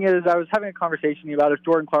other thing is, I was having a conversation about if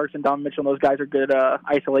Jordan Clarkson, Donovan Mitchell, and those guys are good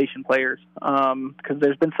isolation players, because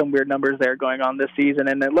there's been some weird numbers there going on this season,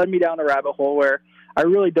 and it led me down a rabbit hole where I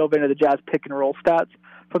really dove into the Jazz pick-and-roll stats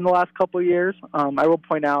from the last couple of years. I will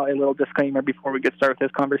point out a little disclaimer before we get started with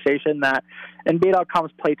this conversation that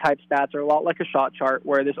NBA.com's play type stats are a lot like a shot chart,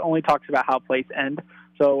 where this only talks about how plays end.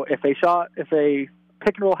 So if a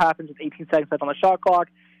pick-and-roll happens with 18 seconds left on the shot clock,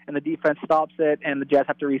 and the defense stops it, and the Jazz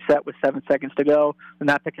have to reset with 7 seconds to go, then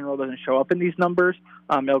that pick and roll doesn't show up in these numbers.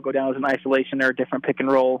 It'll go down as an isolation or a different pick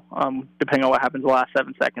and roll, depending on what happens in the last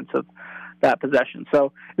 7 seconds of that possession.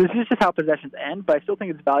 So this is just how possessions end, but I still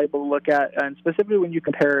think it's valuable to look at, and specifically when you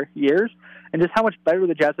compare years, and just how much better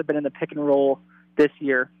the Jazz have been in the pick and roll this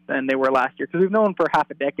year than they were last year. Because we've known for half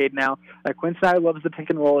a decade now that Quinn Snyder loves the pick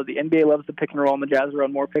and roll, the NBA loves the pick and roll, and the Jazz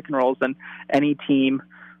run more pick and rolls than any team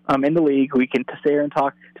in the league. We can sit here and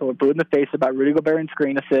talk till we're blue in the face about Rudy Gobert and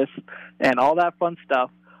screen assists and all that fun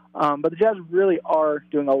stuff. But the Jazz really are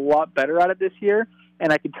doing a lot better at it this year,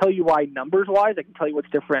 and I can tell you why numbers-wise. I can tell you what's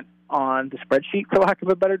different on the spreadsheet, for lack of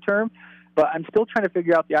a better term, but I'm still trying to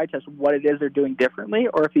figure out the eye test what it is they're doing differently,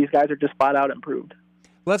 or if these guys are just flat-out improved.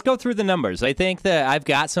 Let's go through the numbers. I think that I've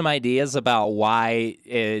got some ideas about why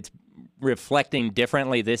it's reflecting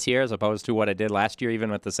differently this year as opposed to what it did last year,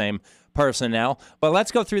 even with the same personnel. But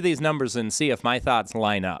let's go through these numbers and see if my thoughts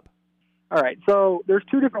line up. All right, so there's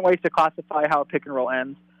 2 different ways to classify how a pick and roll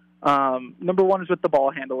ends. Number one is with the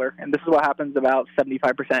ball handler, and this is what happens about 75%,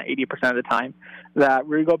 80% of the time, that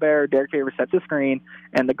Rudy Gobert or Derek Favors sets a screen,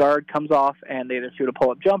 and the guard comes off, and they either shoot a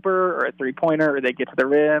pull-up jumper or a three-pointer, or they get to the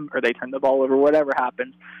rim, or they turn the ball over, whatever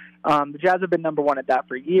happens. The Jazz have been number one at that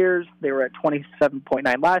for years. They were at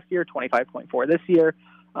 27.9 last year, 25.4 this year,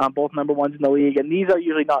 both number ones in the league, and these are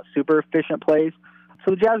usually not super efficient plays.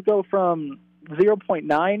 So the Jazz go from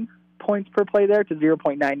 0.9 points per play there to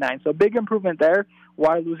 0.99. So big improvement there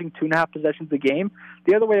while losing 2.5 possessions a game.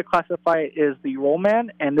 The other way to classify it is the roll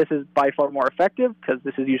man, and this is by far more effective because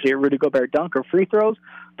this is usually a Rudy Gobert dunk or free throws,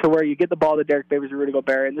 to where you get the ball to Derek Favors or Rudy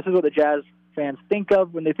Gobert, and this is what the Jazz fans think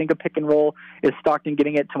of when they think of pick and roll, is Stockton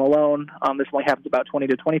getting it to Malone. This only happens about 20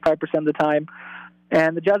 to 25% of the time.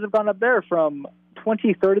 And the Jazz have gone up there from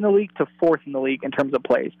 23rd in the league to 4th in the league in terms of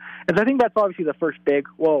plays. And so I think that's obviously the first big,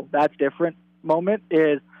 whoa, that's different moment,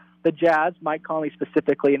 is the Jazz, Mike Conley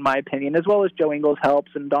specifically, in my opinion, as well as Joe Ingles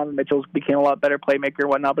helps, and Donovan Mitchell became a lot better playmaker and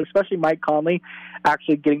whatnot, but especially Mike Conley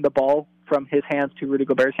actually getting the ball from his hands to Rudy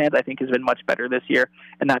Gobert's hands, I think has been much better this year,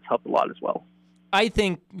 and that's helped a lot as well. I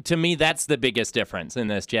think, to me, that's the biggest difference in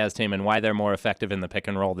this Jazz team and why they're more effective in the pick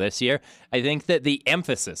and roll this year. I think that the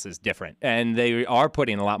emphasis is different, and they are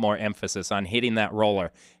putting a lot more emphasis on hitting that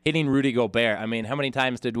roller, hitting Rudy Gobert. I mean, how many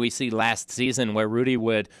times did we see last season where Rudy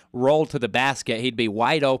would roll to the basket, he'd be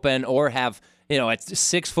wide open, or have, a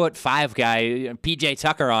 6'5" guy, P.J.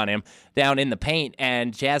 Tucker on him down in the paint,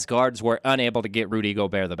 and Jazz guards were unable to get Rudy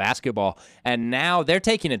Gobert the basketball. And now they're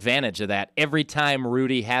taking advantage of that. Every time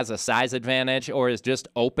Rudy has a size advantage or is just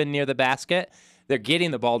open near the basket, they're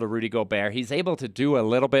getting the ball to Rudy Gobert. He's able to do a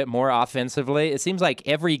little bit more offensively. It seems like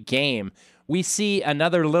every game we see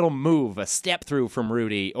another little move, a step through from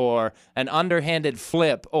Rudy, or an underhanded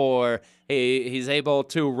flip, or he's able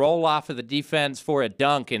to roll off of the defense for a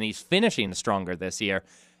dunk, and he's finishing stronger this year.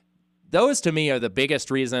 Those, to me, are the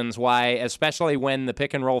biggest reasons why, especially when the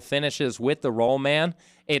pick and roll finishes with the roll man,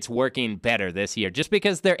 it's working better this year, just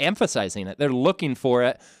because they're emphasizing it. They're looking for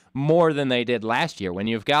it more than they did last year. When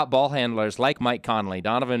you've got ball handlers like Mike Conley,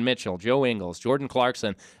 Donovan Mitchell, Joe Ingles, Jordan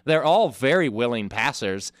Clarkson, they're all very willing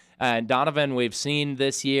passers. Donovan, we've seen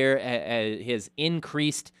this year his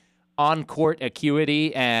increased on-court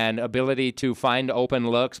acuity and ability to find open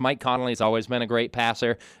looks. Mike Conley's always been a great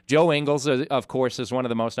passer. Joe Ingles, of course, is one of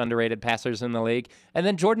the most underrated passers in the league. And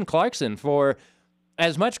then Jordan Clarkson, for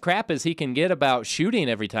as much crap as he can get about shooting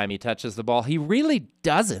every time he touches the ball, he really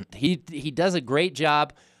doesn't. He does a great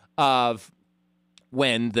job of,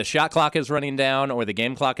 when the shot clock is running down or the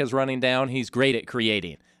game clock is running down, he's great at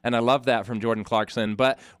creating. And I love that from Jordan Clarkson.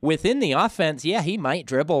 But within the offense, yeah, he might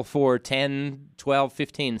dribble for 10, 12,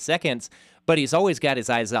 15 seconds, but he's always got his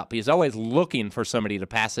eyes up. He's always looking for somebody to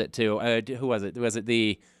pass it to. Who was it? Was it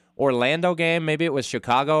the Orlando game? Maybe it was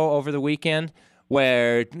Chicago over the weekend,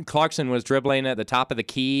 where Clarkson was dribbling at the top of the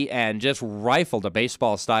key and just rifled a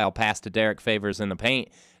baseball-style pass to Derek Favors in the paint.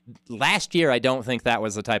 Last year, I don't think that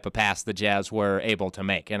was the type of pass the Jazz were able to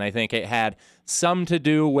make, and I think it had some to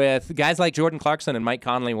do with guys like Jordan Clarkson and Mike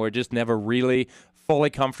Conley were just never really fully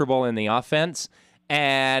comfortable in the offense,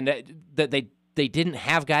 and that they didn't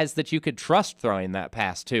have guys that you could trust throwing that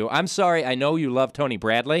pass to. I'm sorry, I know you love Tony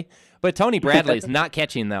Bradley, but Tony Bradley's not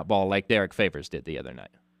catching that ball like Derek Favors did the other night.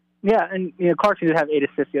 Yeah, and Clarkson did have 8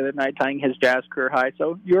 assists the other night, tying his Jazz career high,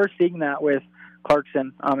 so you're seeing that with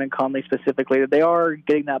Clarkson and Conley specifically, that they are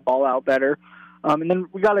getting that ball out better. And then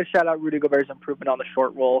we got to shout out Rudy Gobert's improvement on the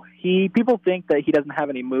short roll. People think that he doesn't have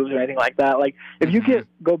any moves or anything like that. Like, if you get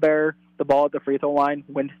Gobert the ball at the free throw line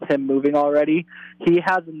when it's him moving already, he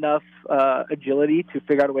has enough agility to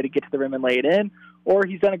figure out a way to get to the rim and lay it in. Or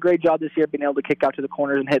he's done a great job this year being able to kick out to the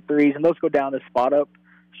corners and hit threes, and those go down as spot-up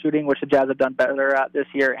shooting, which the Jazz have done better at this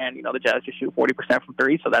year, and the Jazz just shoot 40% from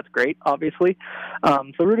three, so that's great, obviously. So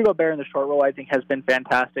Rudy Gobert in the short roll, I think, has been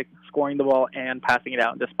fantastic, scoring the ball and passing it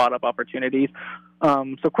out into spot-up opportunities.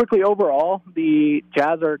 So quickly, overall, the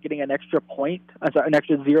Jazz are getting an extra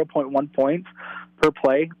 0.1 points per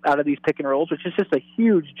play out of these pick and rolls, which is just a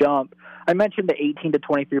huge jump. I mentioned the 18 to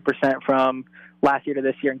 23% from last year to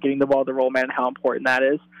this year and getting the ball to roll man and how important that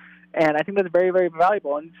is. And I think that's very, very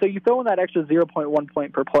valuable. And so you throw in that extra 0.1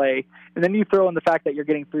 point per play, and then you throw in the fact that you're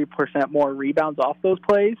getting 3% more rebounds off those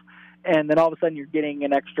plays, and then all of a sudden you're getting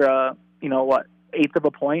an extra, eighth of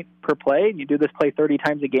a point per play, and you do this play 30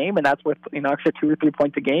 times a game, and that's worth, extra 2 or 3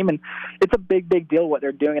 points a game. And it's a big, big deal what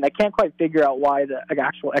they're doing. And I can't quite figure out why the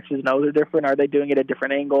actual X's and O's are different. Are they doing it at a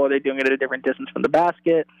different angle? Are they doing it at a different distance from the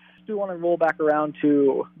basket? do want to roll back around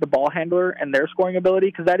to the ball handler and their scoring ability,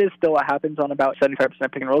 because that is still what happens on about 75%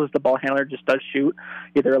 pick and rolls, is the ball handler just does shoot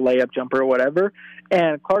either a layup, jumper, or whatever.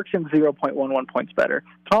 And Clarkson's 0.11 points better.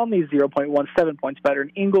 Conley's 0.17 points better,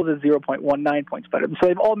 and Ingles is 0.19 points better. So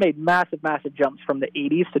they've all made massive, massive jumps from the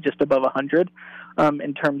 80s to just above 100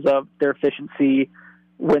 in terms of their efficiency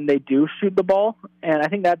when they do shoot the ball. And I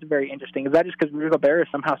think that's very interesting. Is that just because Rudy Gobert is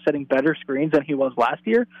somehow setting better screens than he was last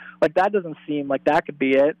year? Like, that doesn't seem like that could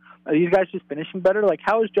be it. Are these guys just finishing better? Like,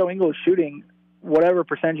 how is Joe Ingles shooting whatever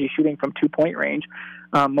percentage he's shooting from two-point range,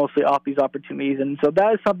 mostly off these opportunities? And so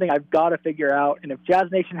that is something I've got to figure out. And if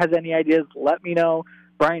Jazz Nation has any ideas, let me know.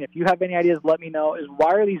 Brian, if you have any ideas, let me know. Is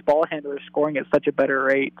why are these ball handlers scoring at such a better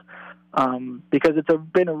rate? Because it's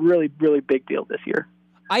been a really, really big deal this year.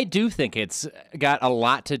 I do think it's got a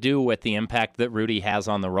lot to do with the impact that Rudy has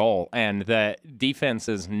on the roll, and the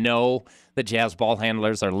defenses know the Jazz ball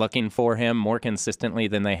handlers are looking for him more consistently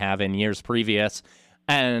than they have in years previous.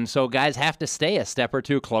 And so guys have to stay a step or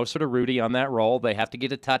two closer to Rudy on that roll. They have to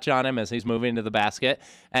get a touch on him as he's moving to the basket,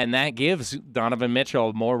 and that gives Donovan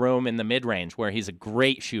Mitchell more room in the mid-range where he's a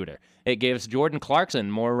great shooter. It gives Jordan Clarkson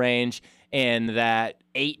more range in that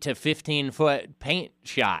 8 to 15-foot paint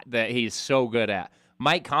shot that he's so good at.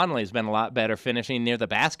 Mike Conley's been a lot better finishing near the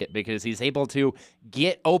basket because he's able to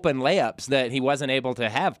get open layups that he wasn't able to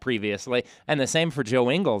have previously. And the same for Joe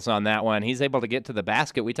Ingles on that one. He's able to get to the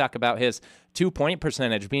basket. We talk about his two-point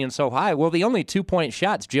percentage being so high. Well, the only two-point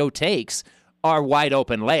shots Joe takes are wide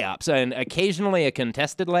open layups, and occasionally a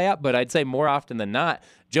contested layup, but I'd say more often than not,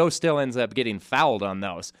 Joe still ends up getting fouled on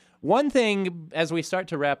those. One thing, as we start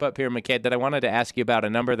to wrap up here, McCade, that I wanted to ask you about,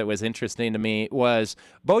 a number that was interesting to me, was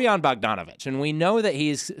Bojan Bogdanovic. And we know that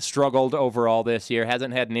he's struggled overall this year,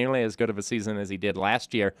 hasn't had nearly as good of a season as he did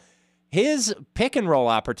last year. His pick-and-roll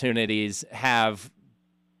opportunities have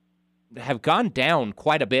gone down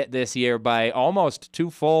quite a bit this year by almost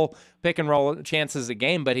 2 full pick-and-roll chances a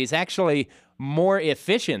game, but he's actually more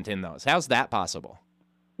efficient in those. How's that possible?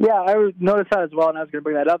 Yeah, I noticed that as well, and I was going to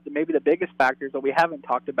bring that up, that maybe the biggest factors that we haven't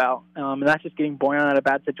talked about, and that's just getting Bojan out of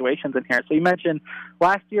bad situations in here. So you mentioned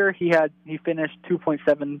last year he finished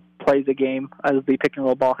 2.7 plays a game as the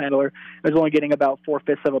pick-and-roll ball handler. He was only getting about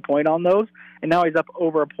 4/5 of a point on those, and now he's up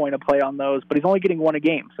over a point a play on those, but he's only getting 1 a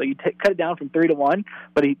game. So you cut it down from 3 to 1,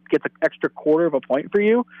 but he gets an extra quarter of a point for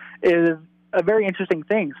you, is a very interesting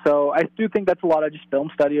thing. So I do think that's a lot of just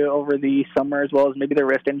film study over the summer, as well as maybe the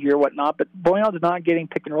wrist injury or whatnot. But Bojan's not getting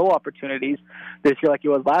pick-and-roll opportunities this year like he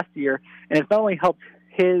was last year, and it's not only helped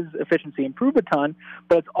his efficiency improve a ton,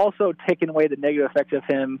 but it's also taken away the negative effects of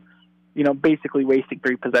him, basically wasting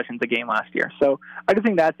 3 possessions a game last year. So I just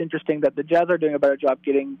think that's interesting that the Jazz are doing a better job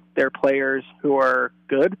getting their players who are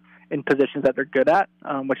good in positions that they're good at,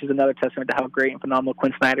 which is another testament to how great and phenomenal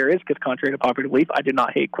Quinn Snyder is, because contrary to popular belief, I do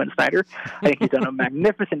not hate Quinn Snyder. I think he's done a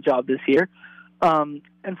magnificent job this year. But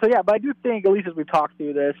I do think, at least as we've talked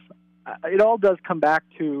through this, it all does come back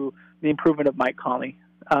to the improvement of Mike Conley.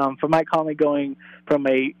 For Mike Conley going from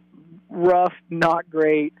a rough, not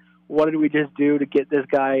great, what did we just do to get this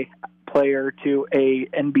guy player to a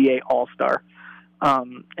NBA All-Star?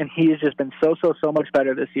 And he has just been so much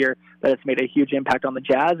better this year that it's made a huge impact on the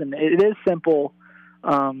Jazz. And it is simple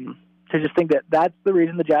to just think that that's the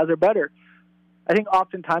reason the Jazz are better. I think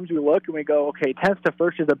oftentimes we look and we go, okay, 10th to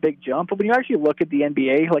 1st is a big jump. But when you actually look at the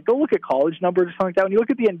NBA, like go look at college numbers or something like that. When you look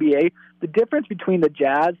at the NBA, the difference between the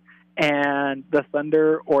Jazz and the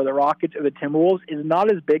Thunder or the Rockets or the Timberwolves is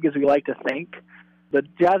not as big as we like to think. The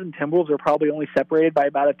Jazz and Timberwolves are probably only separated by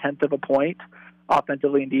about 1/10 of a point,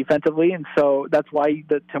 offensively and defensively, and so that's why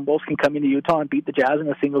the Timberwolves can come into Utah and beat the Jazz in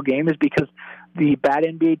a single game, is because the bad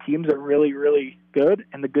NBA teams are really, really good,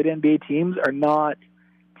 and the good NBA teams are not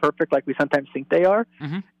perfect like we sometimes think they are.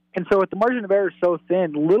 Mm-hmm. And so if the margin of error is so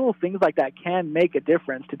thin, little things like that can make a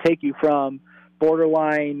difference to take you from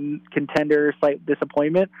borderline contender, slight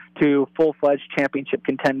disappointment, to full-fledged championship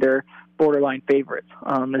contender, borderline favorites.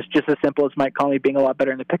 It's just as simple as Mike Conley being a lot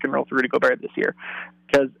better in the pick-and-roll for Rudy Gobert this year,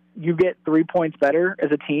 because you get 3 points better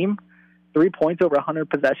as a team, 3 points over 100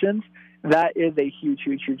 possessions. That is a huge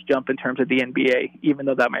jump in terms of the NBA, even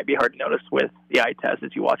though that might be hard to notice with the eye test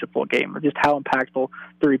as you watch a full game, just how impactful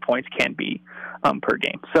 3 points can be per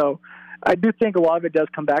game. So I do think a lot of it does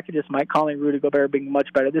come back to just Mike Conley and Rudy Gobert being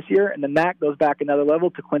much better this year, and then that goes back another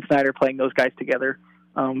level to Quinn Snyder playing those guys together.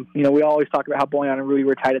 We always talk about how Bojan and Rudy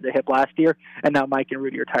were tied at the hip last year, and now Mike and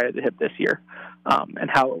Rudy are tied at the hip this year,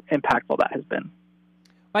 and how impactful that has been.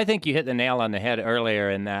 I think you hit the nail on the head earlier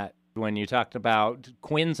in that when you talked about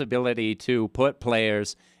Quinn's ability to put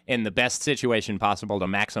players in the best situation possible to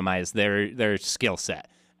maximize their skill set.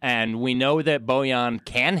 And we know that Bojan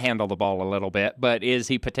can handle the ball a little bit, but is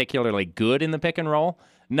he particularly good in the pick and roll?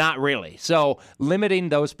 Not really. So limiting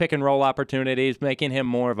those pick and roll opportunities, making him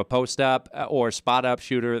more of a post-up or spot-up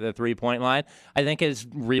shooter at the three-point line, I think is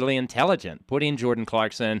really intelligent. Putting Jordan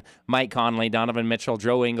Clarkson, Mike Conley, Donovan Mitchell,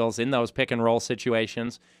 Joe Ingles in those pick and roll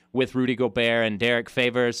situations with Rudy Gobert and Derek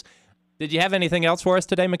Favors. Did you have anything else for us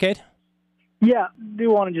today, McCade? Yeah, do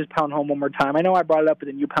want to just pound home one more time. I know I brought it up, but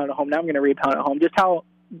then you pound it home. Now I'm going to re-pound it home. Just how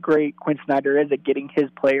great Quinn Snyder is at getting his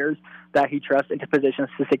players that he trusts into positions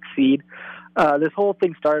to succeed. This whole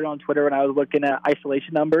thing started on Twitter when I was looking at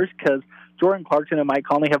isolation numbers because Jordan Clarkson and Mike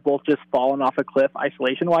Conley have both just fallen off a cliff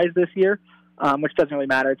isolation-wise this year, which doesn't really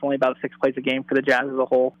matter. It's only about 6 plays a game for the Jazz as a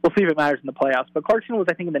whole. We'll see if it matters in the playoffs. But Clarkson was,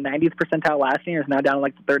 I think, in the 90th percentile last year. Is now down to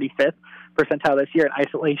like the 35th percentile this year in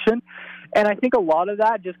isolation. And I think a lot of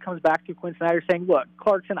that just comes back to Quinn Snyder saying, look,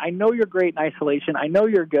 Clarkson, I know you're great in isolation. I know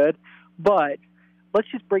you're good, but let's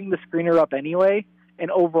just bring the screener up anyway, and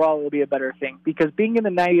overall it will be a better thing. Because being in the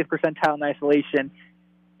 90th percentile in isolation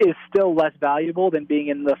is still less valuable than being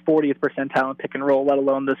in the 40th percentile in pick and roll, let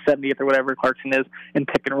alone the 70th or whatever Clarkson is in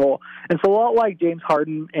pick and roll. And so a lot like James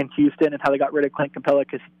Harden in Houston and how they got rid of Clint Capella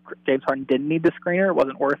because James Harden didn't need the screener, it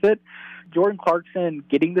wasn't worth it. Jordan Clarkson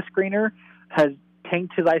getting the screener has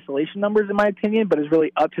tanked his isolation numbers, in my opinion, but has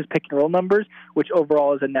really upped his pick and roll numbers, which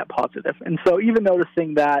overall is a net positive. And so even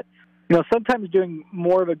noticing that, sometimes doing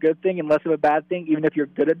more of a good thing and less of a bad thing, even if you're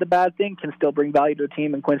good at the bad thing, can still bring value to a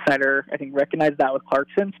team. And Quinn Snyder, I think, recognized that with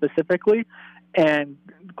Clarkson specifically. And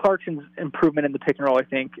Clarkson's improvement in the pick and roll, I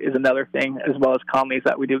think, is another thing, as well as Conley's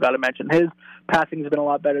that we do got to mention. His passing has been a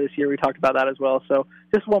lot better this year. We talked about that as well. So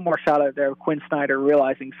just one more shout out there of Quinn Snyder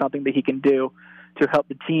realizing something that he can do to help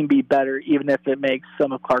the team be better, even if it makes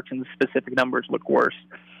some of Clarkson's specific numbers look worse.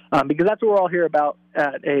 Because that's what we're all here about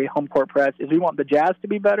at a home court press, is we want the Jazz to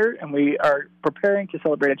be better, and we are preparing to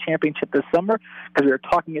celebrate a championship this summer because we are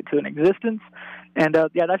talking it to an existence. And,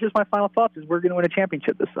 that's just my final thoughts, is we're going to win a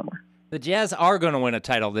championship this summer. The Jazz are going to win a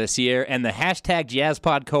title this year, and the hashtag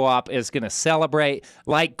JazzPod Co-op is going to celebrate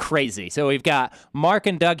like crazy. So we've got Mark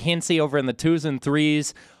and Doug Hinsey over in the 2s and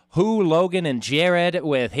 3s, Who, Logan, and Jared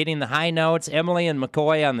with hitting the high notes, Emily and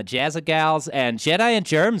McCoy on the Jazzagals, and Jedi and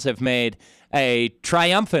Germs have made a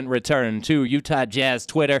triumphant return to Utah Jazz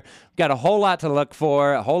Twitter. We've got a whole lot to look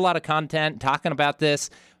for, a whole lot of content talking about this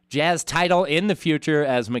Jazz title in the future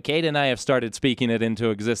as McCade and I have started speaking it into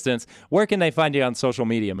existence. Where can they find you on social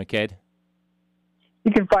media, McCade?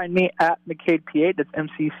 You can find me at McCadeP8. That's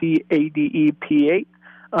McCadeP8.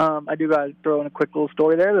 I do got to throw in a quick little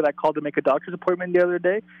story there that I called to make a doctor's appointment the other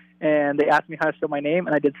day, and they asked me how to spell my name,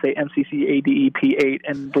 and I did say McCadeP8,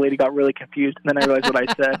 and the lady got really confused, and then I realized what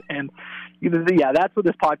I said, and that's what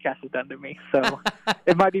this podcast has done to me, so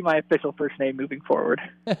it might be my official first name moving forward.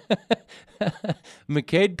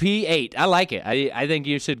 McCadeP8. I like it. I think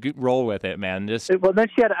you should roll with it, man. Well, then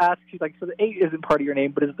she had to ask, she's like, so the 8 isn't part of your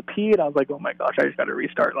name, but is it the P? And I was like, oh my gosh, I just got to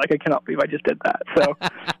restart. Like, I cannot believe I just did that. So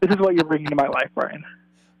this is what you're bringing to my life, Brian.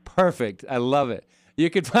 Perfect. I love it. You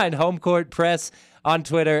can find Home Court Press on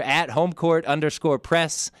Twitter at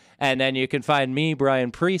homecourt_press. And then you can find me,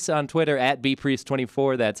 Brian Preece, on Twitter at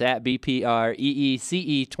bpreece24. That's at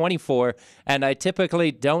BPREECE24. And I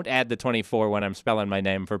typically don't add the 24 when I'm spelling my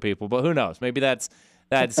name for people, but who knows? Maybe that's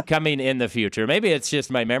coming in the future. Maybe it's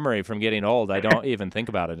just my memory from getting old. I don't even think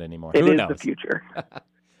about it anymore. Who knows? It is the future.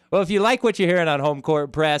 Well, if you like what you're hearing on Home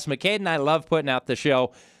Court Press, McCade and I love putting out the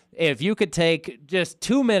show. If you could take just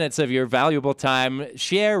 2 minutes of your valuable time,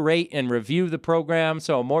 share, rate, and review the program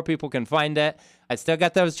so more people can find it. I still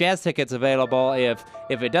got those Jazz tickets available. If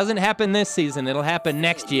it doesn't happen this season, it'll happen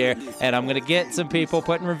next year, and I'm going to get some people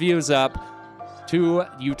putting reviews up to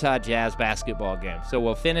Utah Jazz basketball games. So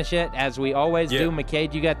we'll finish it as we always do.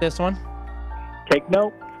 McCade, you got this one? Take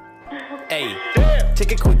note. Hey,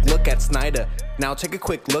 take a quick look at Snyder. Now take a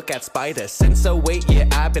quick look at Spider. Since 08, yeah,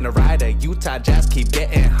 I've been a rider. Utah Jazz keep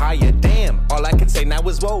getting higher. Damn, all I can say now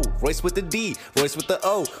is whoa. Royce with the D, Royce with the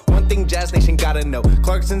O. One thing Jazz Nation gotta know.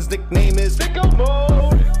 Clarkson's nickname is Sicko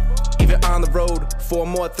Mode. Even on the road, 4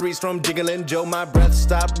 more threes from Jiggling Joe. My breath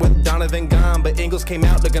stopped with Donovan gone, but Ingles came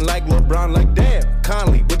out looking like LeBron. Like damn,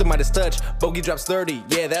 Conley with the Midas touch. Bogey drops 30,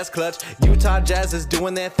 yeah, that's clutch. Utah Jazz is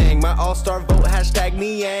doing their thing. My all-star vote, hashtag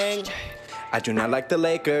Niang. I do not like the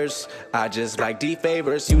Lakers, I just like D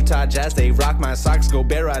favors. Utah Jazz, they rock my socks.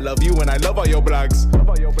 Gobert, I love you and I love all your blogs.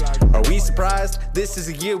 Are we surprised? This is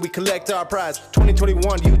a year we collect our prize.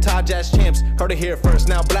 2021 Utah Jazz champs. Heard it here first,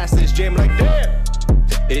 now blast this jam like damn.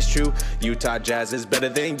 It's true, Utah Jazz is better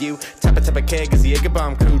than you. Tap a keg is the Jaeger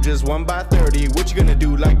Bomb crew, just 1 by 30. What you gonna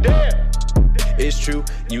do like damn? It's It's true,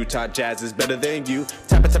 Utah Jazz is better than you.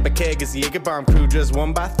 Tappa Keg is the Jaeger Bomb crew, just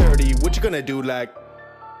won by 30. What you gonna do like?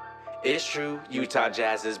 It's true, Utah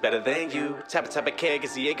Jazz is better than you. Tappa Keg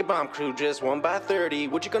is the Jaeger Bomb crew, just won by 30.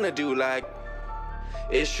 What you gonna do like?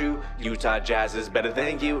 It's true, Utah Jazz is better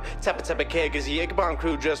than you. Tappa Keg is the Jaeger Bomb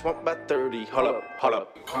crew, just won by 30. Hold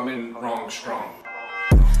up. Coming wrong strong.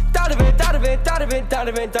 Donovan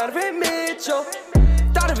Mitchell.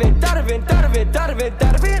 Donovan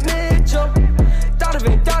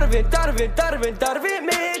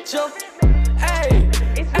Mitchell.